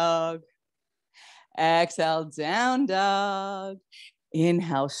 up dog. Exhale, down dog.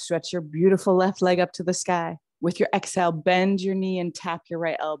 Inhale, stretch your beautiful left leg up to the sky. With your exhale, bend your knee and tap your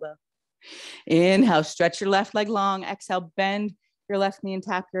right elbow. Inhale, stretch your left leg long. Exhale, bend your left knee and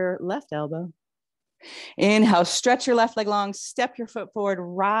tap your left elbow. Inhale, stretch your left leg long, step your foot forward,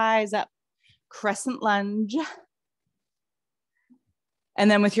 rise up. crescent lunge.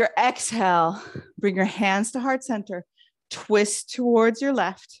 And then with your exhale, bring your hands to heart center, twist towards your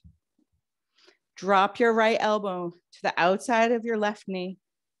left. Drop your right elbow to the outside of your left knee.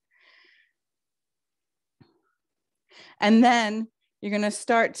 And then you're going to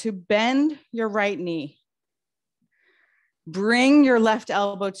start to bend your right knee. Bring your left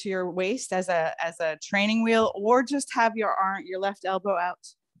elbow to your waist as a training wheel, or just have your left elbow out.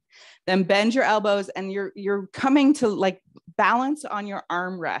 Then bend your elbows, and you're coming to like balance on your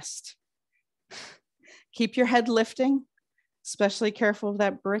armrest. Keep your head lifting, especially careful of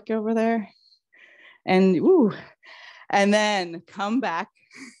that brick over there. And then come back.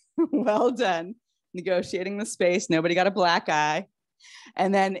 Well done. Negotiating the space. Nobody got a black eye.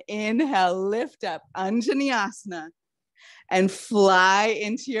 And then inhale, lift up, Anjaneyasana, and fly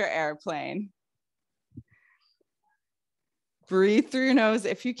into your airplane. Breathe through your nose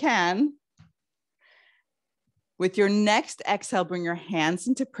if you can. With your next exhale, bring your hands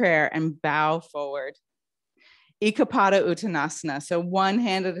into prayer and bow forward. Ekapada Uttanasana. So one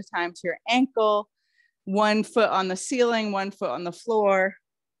hand at a time to your ankle, one foot on the ceiling, one foot on the floor.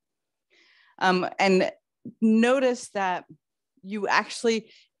 And notice that you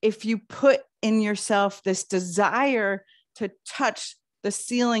actually, if you put in yourself this desire to touch the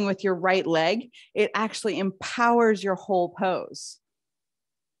ceiling with your right leg, it actually empowers your whole pose.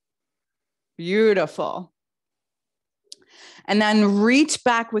 Beautiful. And then reach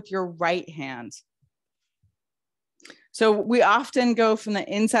back with your right hand. So we often go from the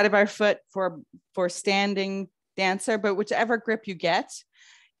inside of our foot for standing dancer, but whichever grip you get,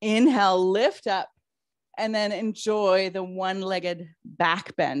 inhale, lift up, and then enjoy the one-legged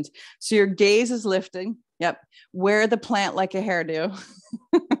back bend. So your gaze is lifting. Yep. Wear the plant like a hairdo.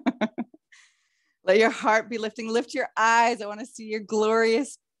 Let your heart be lifting. Lift your eyes. I want to see your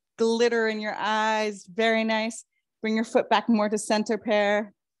glorious glitter in your eyes. Very nice. Bring your foot back more to center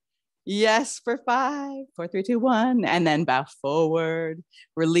pair. Yes, for 5, 4, 3, 2, 1. And then bow forward,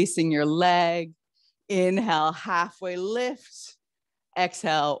 releasing your leg. Inhale, halfway lift.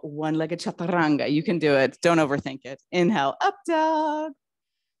 Exhale, one-legged chaturanga. You can do it. Don't overthink it. Inhale, up dog.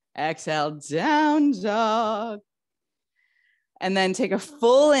 Exhale, down dog. And then take a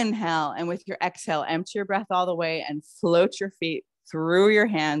full inhale. And with your exhale, empty your breath all the way and float your feet through your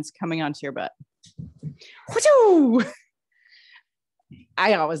hands, coming onto your butt. Woo-hoo!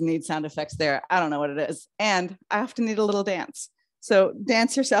 I always need sound effects there. I don't know what it is. And I often need a little dance. So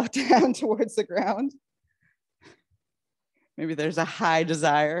dance yourself down towards the ground. Maybe there's a high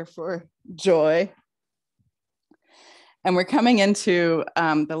desire for joy. And we're coming into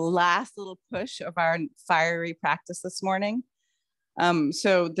the last little push of our fiery practice this morning.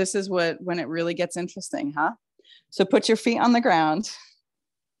 So this is when it really gets interesting, huh? So put your feet on the ground.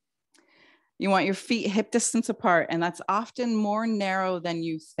 You want your feet hip distance apart, and that's often more narrow than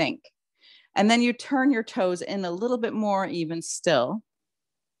you think. And then you turn your toes in a little bit more even still.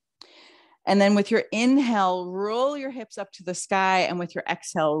 And then with your inhale, roll your hips up to the sky, and with your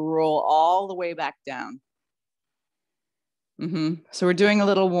exhale, roll all the way back down. So we're doing a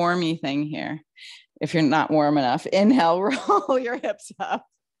little warmy thing here. If you're not warm enough, inhale, roll your hips up.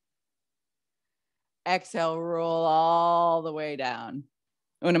 Exhale, roll all the way down.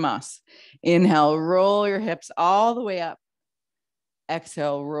 Una más. Inhale, roll your hips all the way up.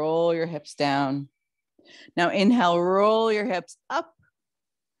 Exhale, roll your hips down. Now inhale, roll your hips up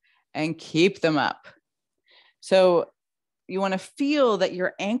and keep them up. So you want to feel that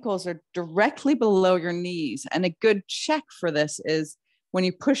your ankles are directly below your knees. And a good check for this is when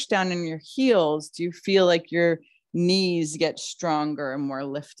you push down in your heels, do you feel like your knees get stronger and more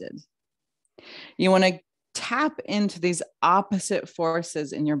lifted? You want to tap into these opposite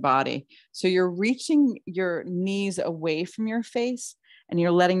forces in your body. So you're reaching your knees away from your face and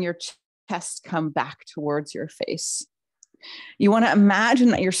you're letting your chest come back towards your face. You want to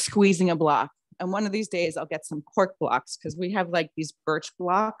imagine that you're squeezing a block. And one of these days I'll get some cork blocks because we have like these birch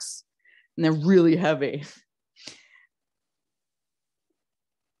blocks and they're really heavy.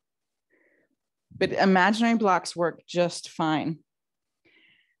 But imaginary blocks work just fine.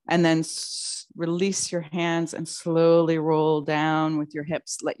 And then release your hands and slowly roll down with your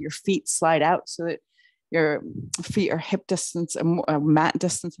hips. Let your feet slide out so that your feet are hip distance, mat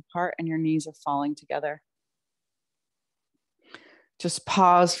distance apart, and your knees are falling together. Just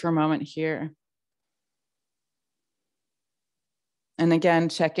pause for a moment here. And again,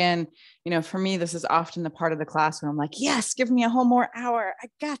 check in. You know, for me, this is often the part of the class where I'm like, yes, give me a whole more hour. I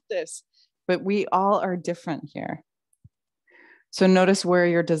got this. But we all are different here. So notice where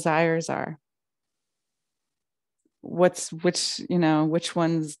your desires are. which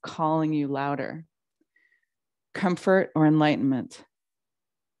one's calling you louder? Comfort or enlightenment?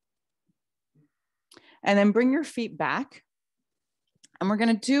 And then bring your feet back. And we're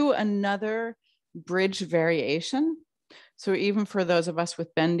going to do another bridge variation. So even for those of us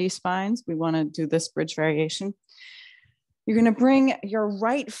with bendy spines, we want to do this bridge variation. You're going to bring your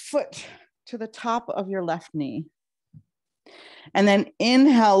right foot to the top of your left knee. And then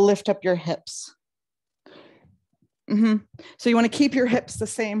inhale, lift up your hips. So you want to keep your hips the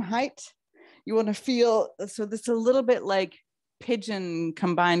same height. You want to feel, so this is a little bit like pigeon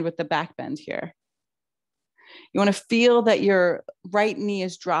combined with the back bend here. You want to feel that your right knee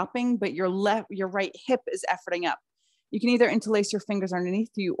is dropping, but your right hip is efforting up. You can either interlace your fingers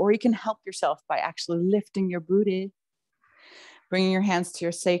underneath you, or you can help yourself by actually lifting your booty, bringing your hands to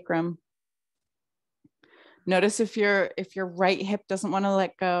your sacrum. Notice if your right hip doesn't want to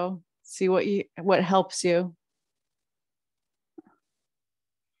let go. See what helps you.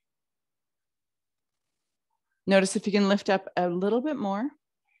 Notice if you can lift up a little bit more.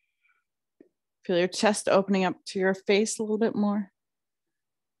 Feel your chest opening up to your face a little bit more.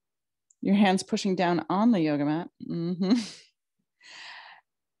 Your hands pushing down on the yoga mat.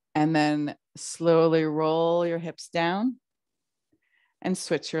 And then slowly roll your hips down and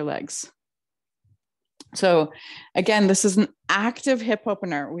switch your legs. So again, this is an active hip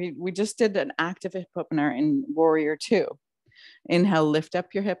opener. We just did an active hip opener in Warrior 2. Inhale, lift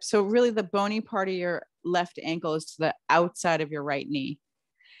up your hips. So really the bony part of your left ankle is to the outside of your right knee.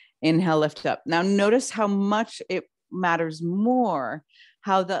 Inhale, lift up. Now notice how much it matters more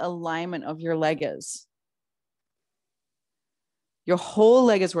how the alignment of your leg is. Your whole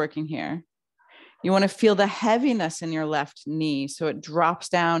leg is working here. You want to feel the heaviness in your left knee so it drops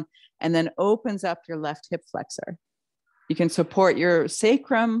down and then opens up your left hip flexor. You can support your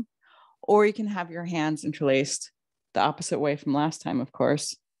sacrum, or you can have your hands interlaced the opposite way from last time, of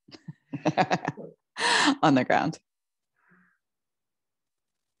course, on the ground.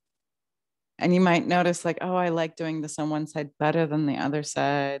 And you might notice like, oh, I like doing this on one side better than the other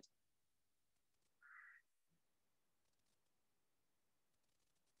side.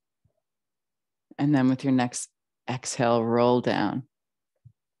 And then with your next exhale, roll down.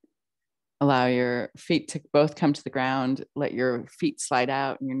 Allow your feet to both come to the ground. Let your feet slide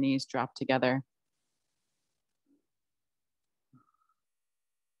out and your knees drop together.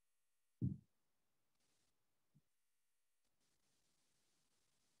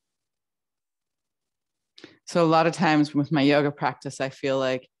 So a lot of times with my yoga practice, I feel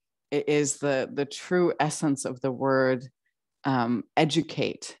like it is the true essence of the word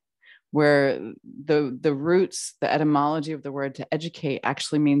educate, where the roots, the etymology of the word to educate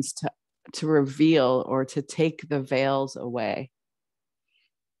actually means to reveal or to take the veils away.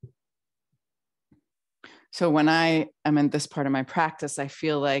 So when I am in this part of my practice, I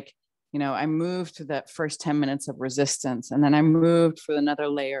feel like, I moved to that first 10 minutes of resistance, and then I moved for another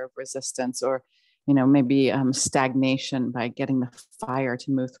layer of resistance, or maybe stagnation by getting the fire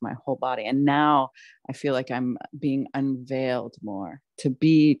to move through my whole body. And now I feel like I'm being unveiled more to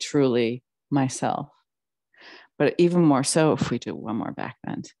be truly myself. But even more so if we do one more back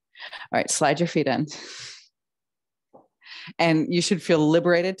bend. All right, slide your feet in. And you should feel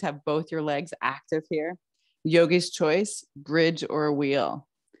liberated to have both your legs active here. Yogi's choice, bridge or a wheel.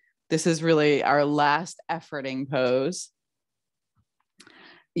 This is really our last efforting pose.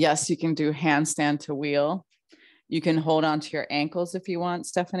 Yes, you can do handstand to wheel. You can hold on to your ankles if you want,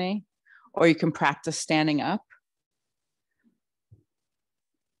 Stephanie, or you can practice standing up.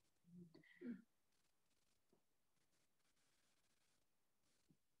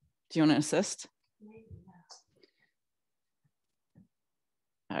 Do you want to assist?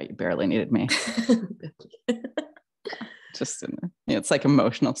 Oh, you barely needed me. Just, it's like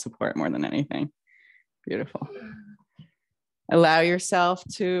emotional support more than anything. Beautiful. Allow yourself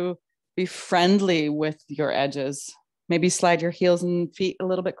to be friendly with your edges. Maybe slide your heels and feet a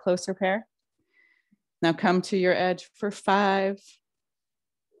little bit closer, pair. Now come to your edge for 5,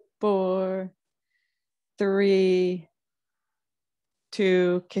 4, 3,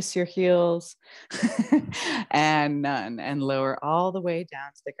 2, kiss your heels, and none, and lower all the way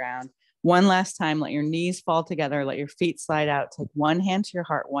down to the ground. One last time, let your knees fall together, let your feet slide out. Take one hand to your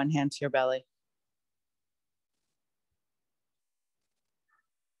heart, one hand to your belly.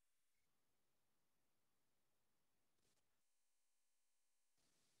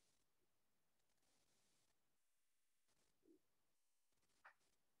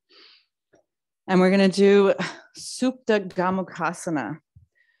 And we're going to do Supta Gomukhasana.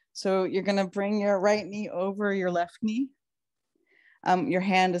 So you're going to bring your right knee over your left knee. Your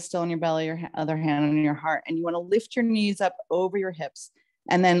hand is still on your belly, your other hand on your heart, and you want to lift your knees up over your hips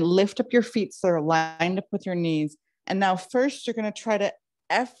and then lift up your feet so they're lined up with your knees. And now first you're going to try to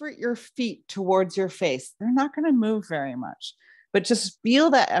effort your feet towards your face. They're not going to move very much, but just feel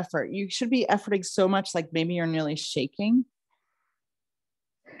that effort. You should be efforting so much, like maybe you're nearly shaking.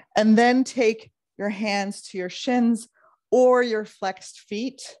 And then take your hands to your shins or your flexed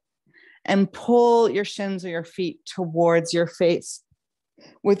feet and pull your shins or your feet towards your face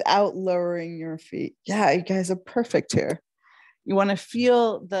without lowering your feet. Yeah, you guys are perfect here. You want to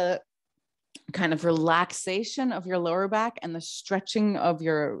feel the kind of relaxation of your lower back and the stretching of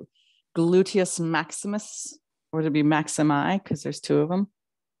your gluteus maximus, or to be maximi, because there's 2 of them.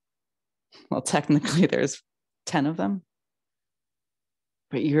 Well, technically there's 10 of them,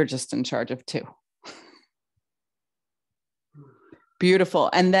 but you're just in charge of 2. Beautiful.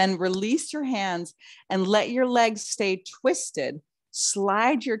 And then release your hands and let your legs stay twisted.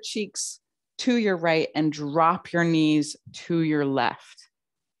 Slide your cheeks to your right and drop your knees to your left.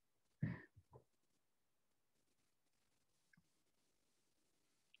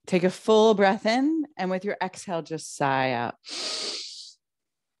 Take a full breath in, and with your exhale, just sigh out.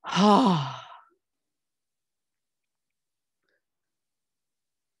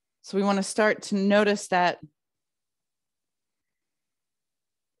 So we want to start to notice that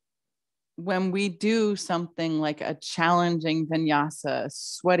when we do something like a challenging vinyasa, a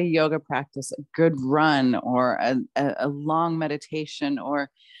sweaty yoga practice, a good run, or a long meditation, or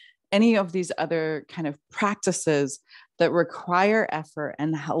any of these other kind of practices that require effort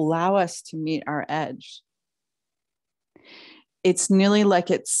and allow us to meet our edge, it's nearly like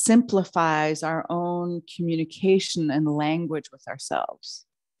it simplifies our own communication and language with ourselves,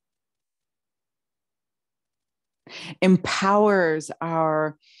 empowers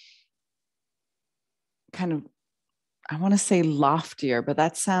our kind of, I want to say loftier, but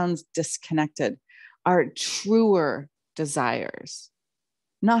that sounds disconnected, our truer desires,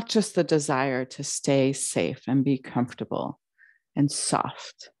 not just the desire to stay safe and be comfortable and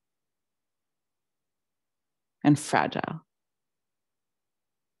soft and fragile.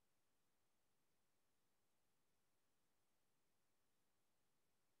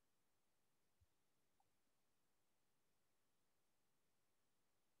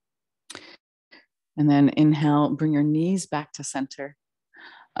 And then inhale, bring your knees back to center.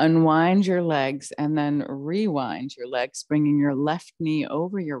 Unwind your legs and then rewind your legs, bringing your left knee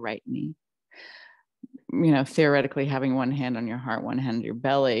over your right knee. You know, theoretically having one hand on your heart, one hand on your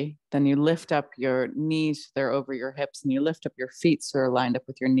belly. Then you lift up your knees, they're over your hips, and you lift up your feet so they're lined up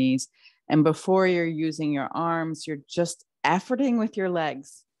with your knees. And before you're using your arms, you're just efforting with your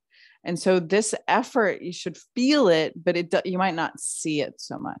legs. And so this effort, you should feel it, but you might not see it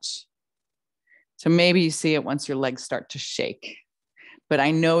so much. So maybe you see it once your legs start to shake, but I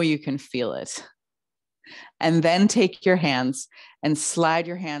know you can feel it. And then take your hands and slide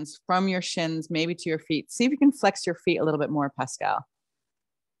your hands from your shins, maybe to your feet. See if you can flex your feet a little bit more, Pascal.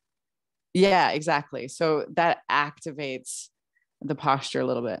 Yeah, exactly. So that activates the posture a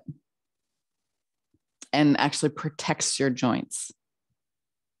little bit and actually protects your joints.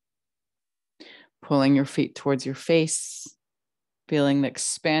 Pulling your feet towards your face, feeling the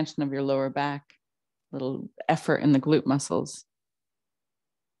expansion of your lower back, little effort in the glute muscles.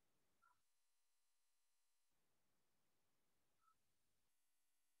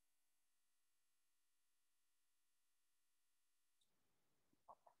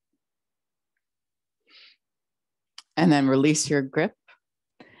 And then release your grip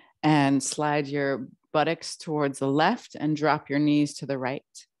and slide your buttocks towards the left and drop your knees to the right.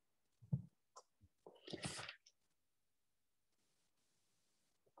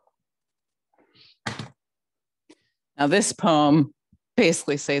 Now this poem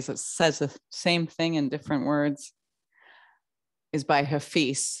basically says the same thing in different words, is by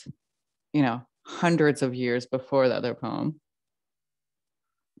Hafiz, you know, hundreds of years before the other poem.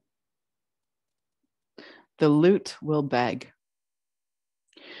 The lute will beg.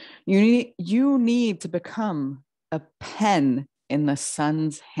 You need to become a pen in the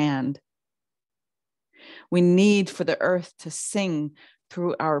sun's hand. We need for the earth to sing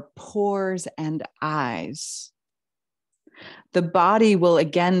through our pores and eyes. The body will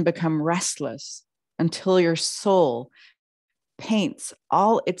again become restless until your soul paints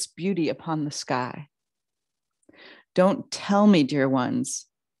all its beauty upon the sky. Don't tell me, dear ones,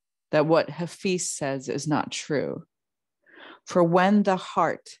 that what Hafiz says is not true. For when the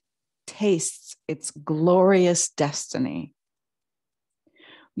heart tastes its glorious destiny,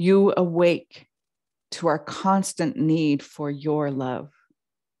 you awake to our constant need for your love.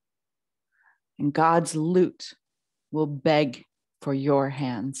 And God's lute will beg for your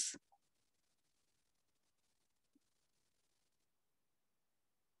hands.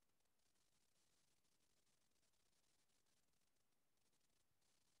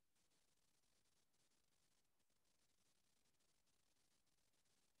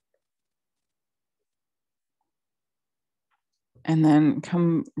 And then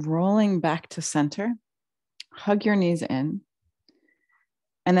come rolling back to center. Hug your knees in.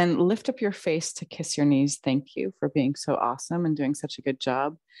 And then lift up your face to kiss your knees. Thank you for being so awesome and doing such a good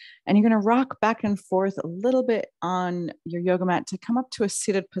job. And you're going to rock back and forth a little bit on your yoga mat to come up to a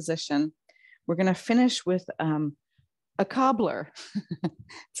seated position. We're going to finish with a cobbler.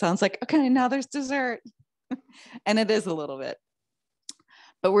 Sounds like, okay, now there's dessert. And it is a little bit.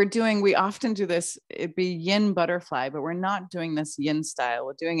 But we often do this, it'd be yin butterfly, but we're not doing this yin style.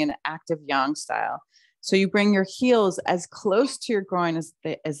 We're doing an active yang style. So you bring your heels as close to your groin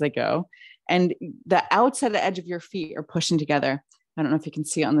as they go. And the outside edge of your feet are pushing together. I don't know if you can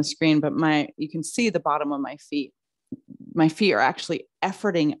see it on the screen, but you can see the bottom of my feet. My feet are actually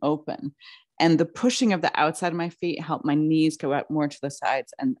efforting open. And the pushing of the outside of my feet help my knees go out more to the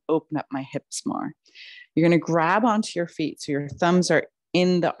sides and open up my hips more. You're going to grab onto your feet. So your thumbs are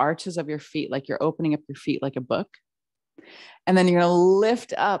in the arches of your feet, like you're opening up your feet like a book. And then you're going to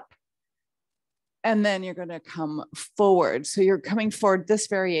lift up. And then you're going to come forward. So you're coming forward, this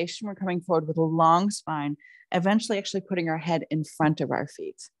variation, we're coming forward with a long spine, eventually actually putting our head in front of our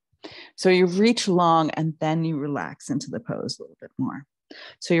feet. So you reach long and then you relax into the pose a little bit more.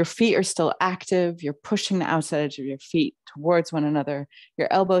 So your feet are still active. You're pushing the outside edge of your feet towards one another.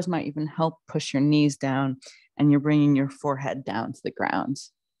 Your elbows might even help push your knees down, and you're bringing your forehead down to the ground.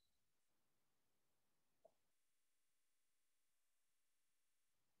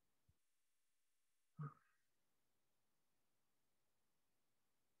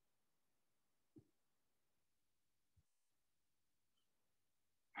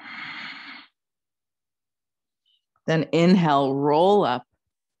 Then inhale, roll up.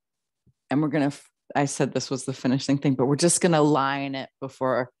 And we're going to, I said this was the finishing thing, but we're just going to line it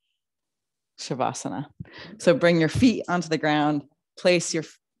before Shavasana. So bring your feet onto the ground, place your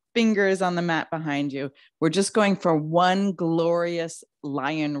fingers on the mat behind you. We're just going for one glorious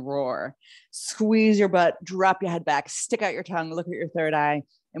lion roar. Squeeze your butt, drop your head back, stick out your tongue, look at your third eye,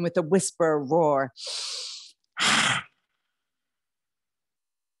 and with a whisper, roar.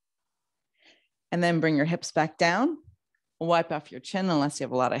 And then bring your hips back down. Wipe off your chin unless you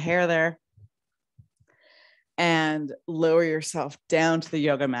have a lot of hair there. And lower yourself down to the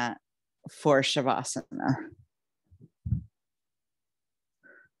yoga mat for Shavasana.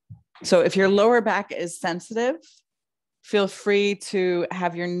 So if your lower back is sensitive, feel free to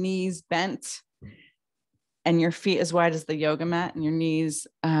have your knees bent and your feet as wide as the yoga mat and your knees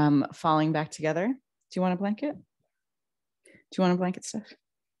falling back together. Do you want a blanket? Do you want a blanket, Steph?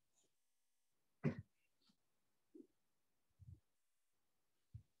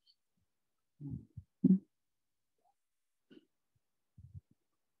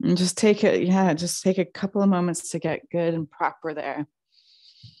 And just take a couple of moments to get good and proper there.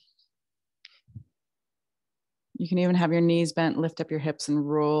 You can even have your knees bent, lift up your hips and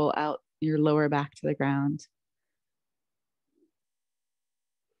roll out your lower back to the ground.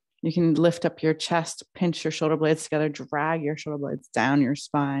 You can lift up your chest, pinch your shoulder blades together, drag your shoulder blades down your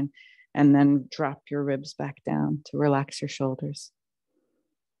spine, and then drop your ribs back down to relax your shoulders.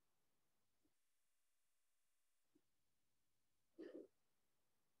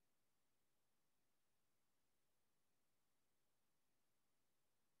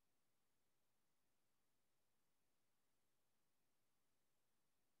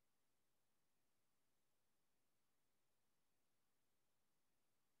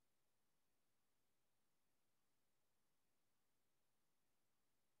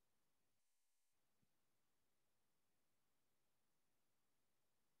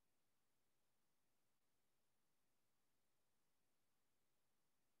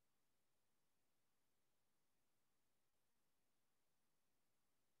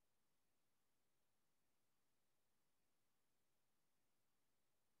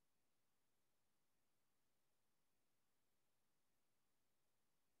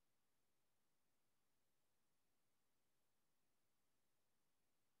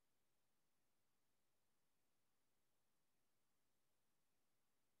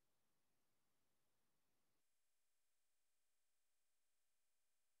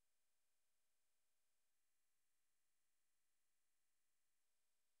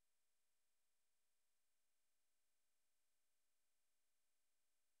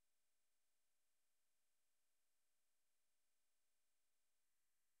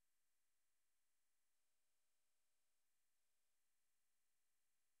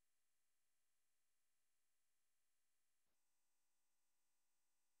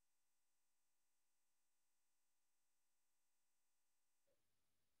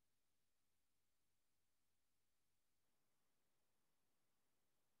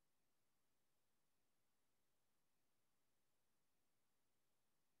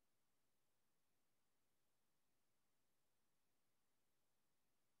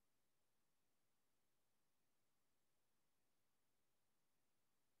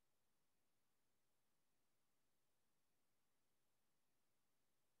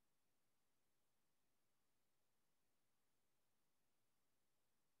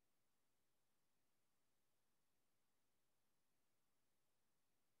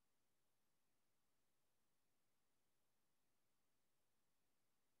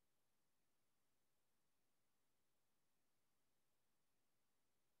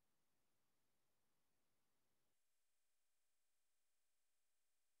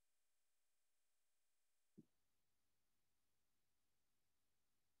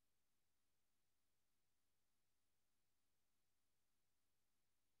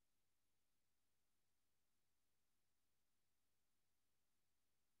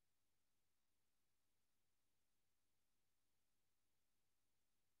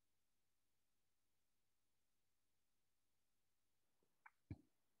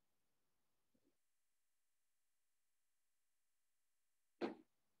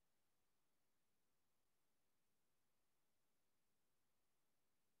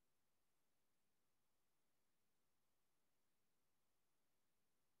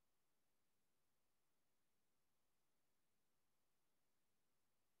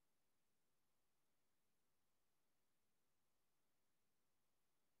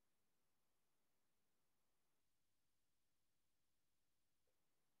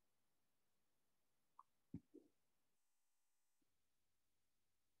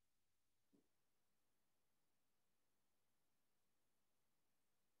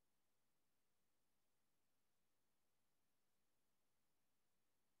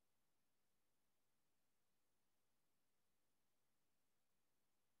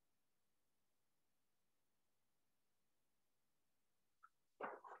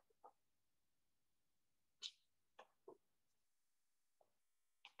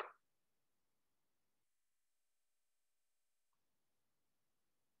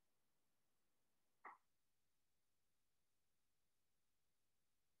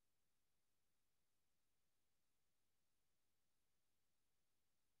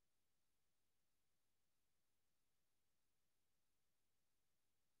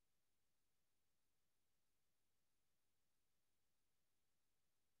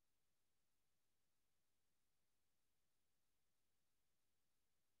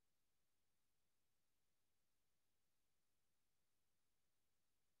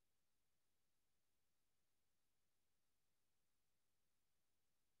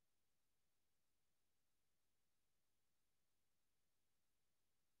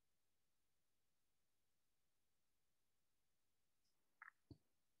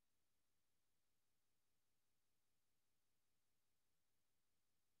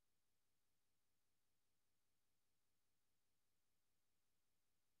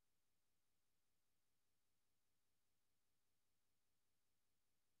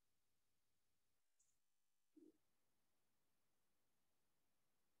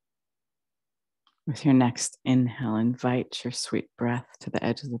 With your next inhale, invite your sweet breath to the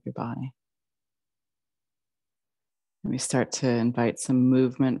edges of your body. And we start to invite some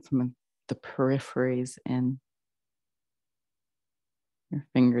movement from the peripheries in. Your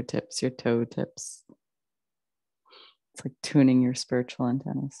fingertips, your toe tips. It's like tuning your spiritual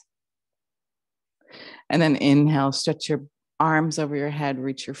antennas. And then inhale, stretch your arms over your head,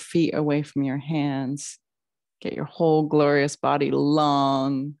 reach your feet away from your hands. Get your whole glorious body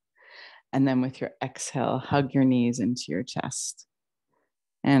long. And then with your exhale, hug your knees into your chest.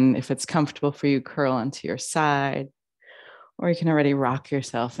 And if it's comfortable for you, curl onto your side, or you can already rock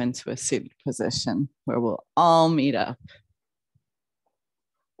yourself into a seated position where we'll all meet up.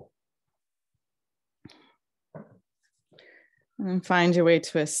 And then find your way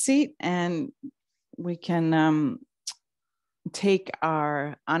to a seat, and we can take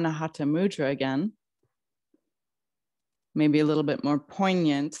our Anahata Mudra again. Maybe a little bit more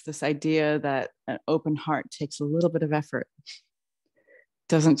poignant, this idea that an open heart takes a little bit of effort.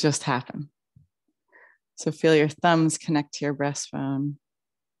 Doesn't just happen. So feel your thumbs connect to your breastbone.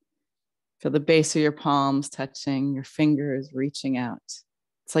 Feel the base of your palms touching, your fingers reaching out.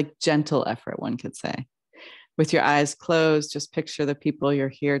 It's like gentle effort, one could say. With your eyes closed, just picture the people you're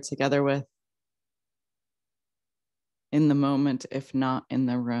here together with in the moment, if not in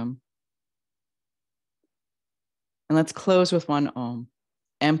the room. And let's close with one Om.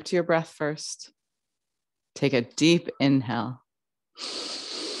 Empty your breath first. Take a deep inhale.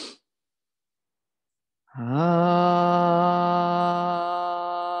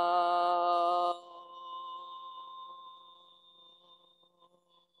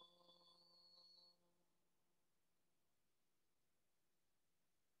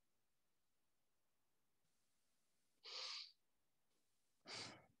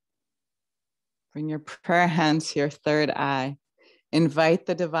 Bring your prayer hands to your third eye. Invite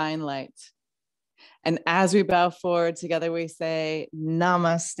the divine light. And as we bow forward together, we say,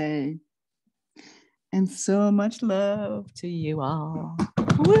 Namaste. And so much love to you all.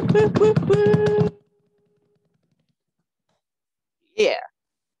 Whoop, whoop, whoop, whoop. Yeah.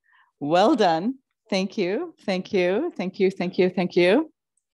 Well done. Thank you. Thank you. Thank you. Thank you. Thank you.